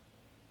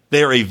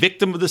 They are a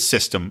victim of the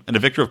system and a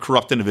victim of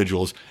corrupt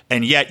individuals,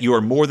 and yet you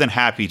are more than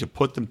happy to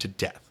put them to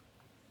death.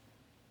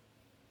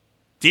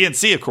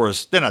 DNC, of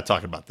course, they're not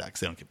talking about that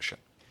because they don't give a shit.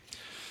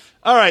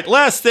 All right,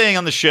 last thing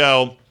on the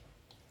show.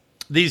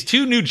 These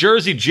two New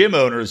Jersey gym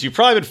owners, you've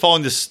probably been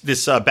following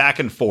this back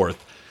and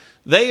forth.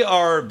 They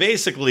are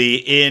basically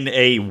in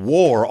a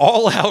war,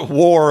 all-out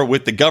war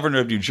with the governor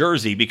of New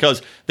Jersey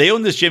because they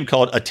own this gym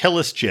called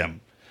Atelis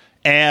Gym.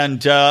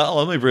 And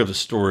let me bring up the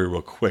story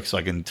real quick so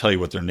I can tell you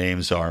what their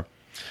names are.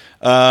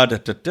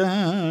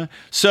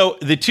 So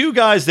the two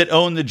guys that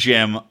own the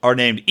gym are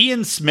named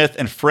Ian Smith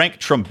and Frank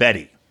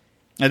Trombetti.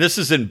 And this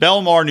is in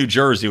Belmar, New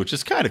Jersey, which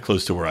is kind of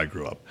close to where I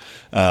grew up.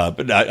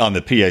 But not on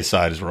the PA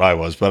side is where I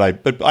was,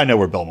 but I know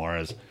where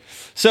Belmar is.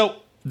 So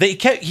he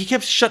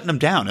kept shutting them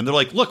down. And they're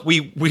like, look,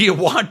 we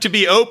want to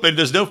be open.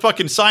 There's no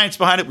fucking science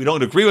behind it. We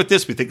don't agree with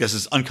this. We think this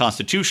is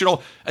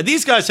unconstitutional. And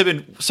these guys have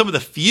been some of the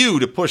few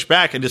to push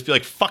back and just be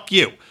like, fuck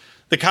you.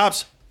 The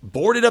cops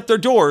boarded up their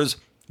doors.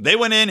 They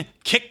went in,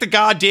 kicked the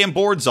goddamn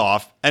boards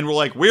off, and were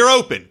like, we're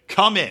open.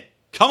 Come in.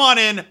 Come on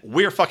in.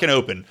 We're fucking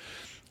open.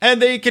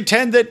 And they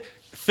contend that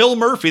Phil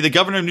Murphy, the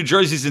governor of New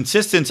Jersey's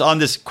insistence on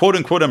this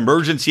quote-unquote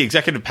emergency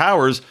executive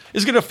powers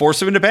is going to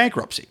force him into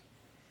bankruptcy.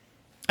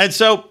 And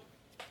so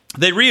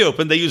they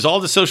reopened. They use all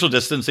the social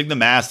distancing, the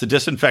masks, the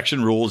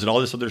disinfection rules, and all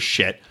this other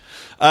shit.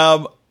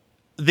 The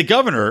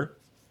governor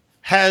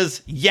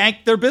has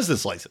yanked their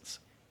business license.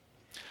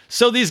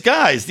 So these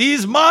guys,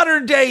 these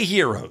modern-day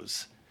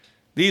heroes,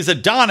 these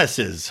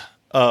Adonises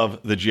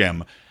of the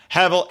gym,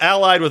 have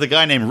allied with a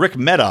guy named Rick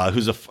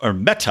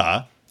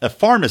Mehta, a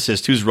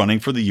pharmacist who's running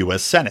for the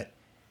U.S. Senate.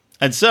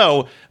 And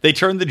so they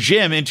turned the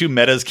gym into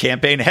Mehta's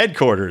campaign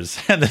headquarters.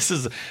 And this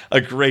is a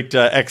great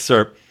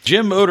excerpt.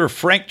 Gym owner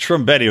Frank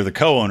Trombetti, or the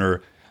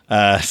co-owner,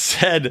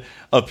 said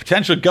of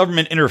potential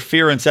government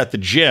interference at the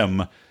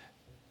gym,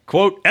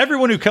 quote,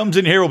 everyone who comes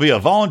in here will be a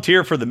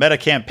volunteer for the Mehta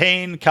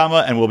campaign,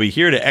 and we'll be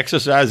here to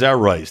exercise our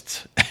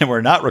rights. And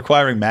we're not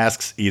requiring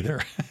masks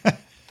either.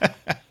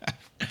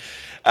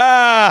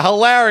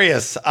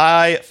 Hilarious.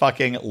 I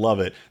fucking love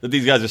it that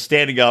these guys are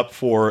standing up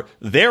for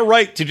their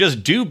right to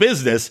just do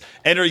business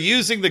and are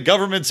using the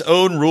government's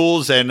own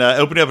rules and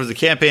opening up as a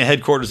campaign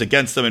headquarters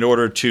against them in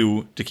order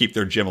to keep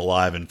their gym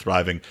alive and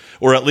thriving,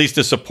 or at least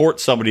to support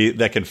somebody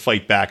that can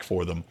fight back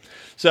for them.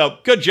 So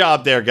good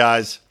job there,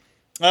 guys.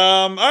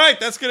 All right,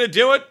 that's going to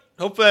do it.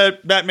 Hope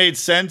that made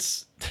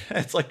sense.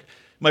 It's like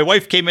my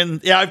wife came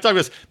in. Yeah, I've talked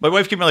about this. My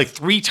wife came in like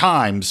 3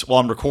 times while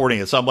I'm recording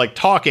it. So I'm like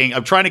talking.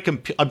 I'm trying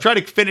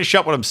to finish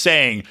up what I'm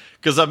saying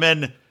because I'm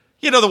in,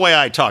 the way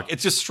I talk.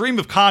 It's a stream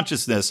of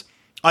consciousness.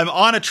 I'm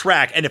on a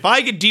track. And if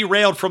I get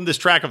derailed from this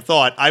track of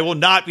thought, I will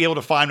not be able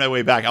to find my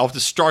way back. I'll have to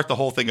start the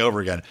whole thing over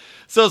again.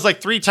 So it's like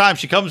 3 times.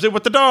 She comes in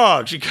with the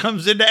dog. She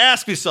comes in to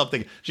ask me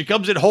something. She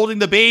comes in holding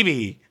the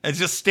baby and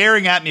just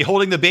staring at me,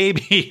 holding the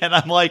baby. And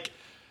I'm like,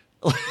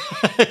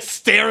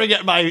 staring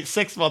at my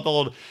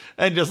 6-month-old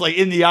and just like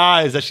in the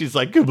eyes as she's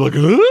like, and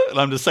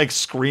I'm just like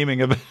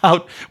screaming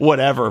about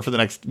whatever for the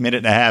next minute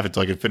and a half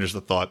until I can finish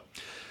the thought.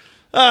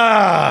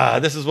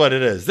 This is what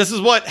it is. This is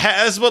what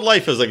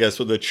life is, I guess,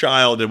 with a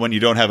child and when you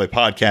don't have a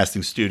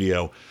podcasting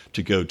studio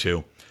to go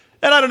to.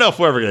 And I don't know if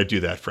we're ever going to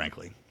do that,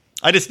 frankly.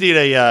 I just need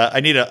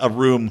a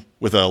room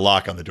with a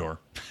lock on the door.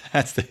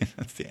 That's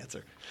the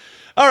answer.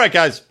 All right,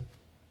 guys.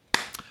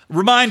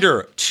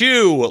 Reminder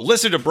to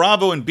listen to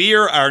Bravo and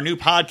Beer, our new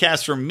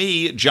podcast from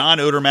me, John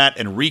Odermatt,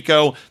 and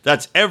Rico.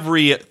 That's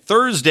every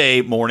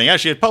Thursday morning.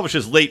 Actually, it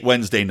publishes late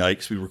Wednesday night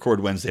because we record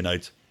Wednesday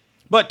nights.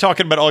 But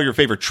talking about all your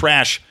favorite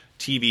trash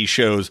TV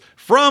shows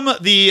from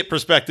the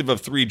perspective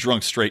of 3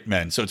 drunk straight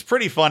men. So it's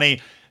pretty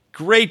funny.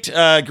 Great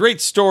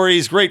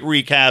stories, great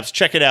recaps.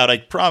 Check it out. I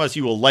promise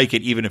you will like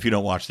it even if you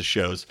don't watch the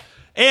shows.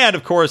 And,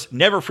 of course,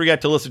 never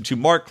forget to listen to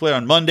Mark Claire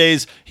on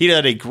Mondays. He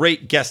had a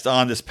great guest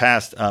on this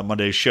past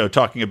Monday's show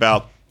talking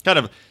about kind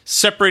of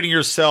separating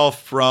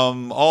yourself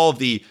from all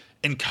the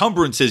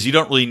encumbrances you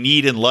don't really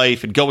need in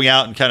life and going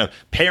out and kind of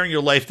paring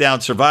your life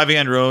down, surviving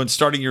on your own,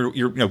 starting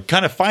your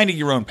kind of finding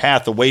your own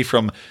path away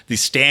from the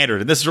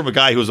standard. And this is from a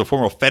guy who was a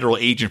former federal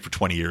agent for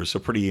 20 years. So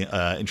pretty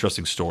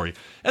interesting story.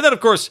 And then, of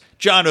course,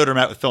 John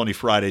Odermatt with Felony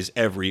Fridays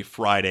every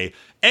Friday.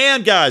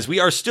 And, guys, we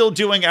are still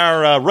doing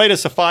our Write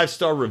Us a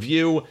 5-Star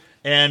Review.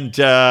 And,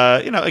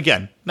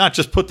 again, not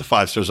just put the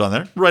 5 stars on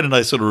there. Write a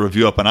nice little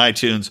review up on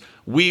iTunes.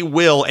 We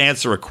will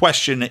answer a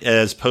question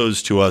as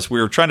posed to us.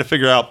 We were trying to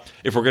figure out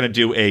if we're going to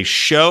do a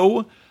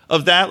show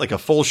of that, like a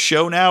full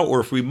show now, or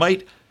if we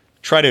might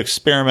try to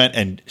experiment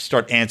and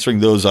start answering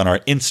those on our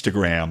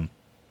Instagram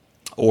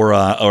or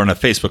in a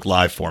Facebook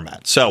Live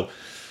format. So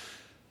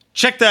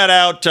check that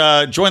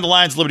out. Join the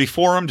Lions of Liberty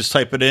Forum. Just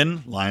type it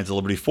in, Lions of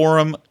Liberty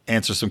Forum.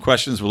 Answer some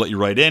questions. We'll let you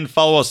write in.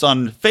 Follow us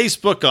on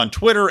Facebook, on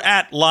Twitter,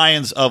 at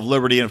Lions of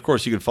Liberty. And, of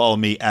course, you can follow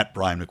me at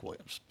Brian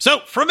McWilliams. So,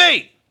 from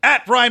me,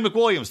 at Brian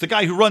McWilliams, the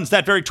guy who runs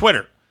that very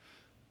Twitter,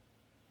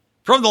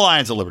 from the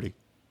Lions of Liberty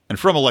and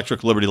from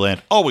Electric Liberty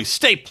Land, always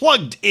stay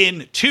plugged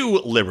in to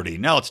Liberty.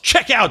 Now, let's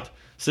check out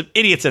some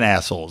idiots and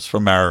assholes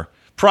from our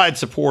Pride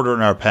supporter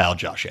and our pal,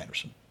 Josh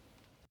Anderson.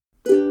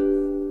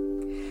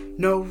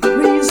 No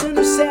reason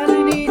of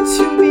sanity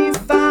to be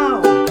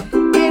found.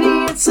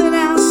 Idiots and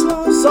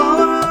assholes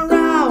all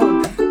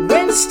around.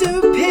 When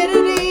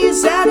stupidity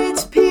is at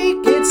its peak,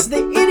 it's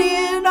the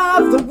idiot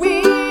of the week.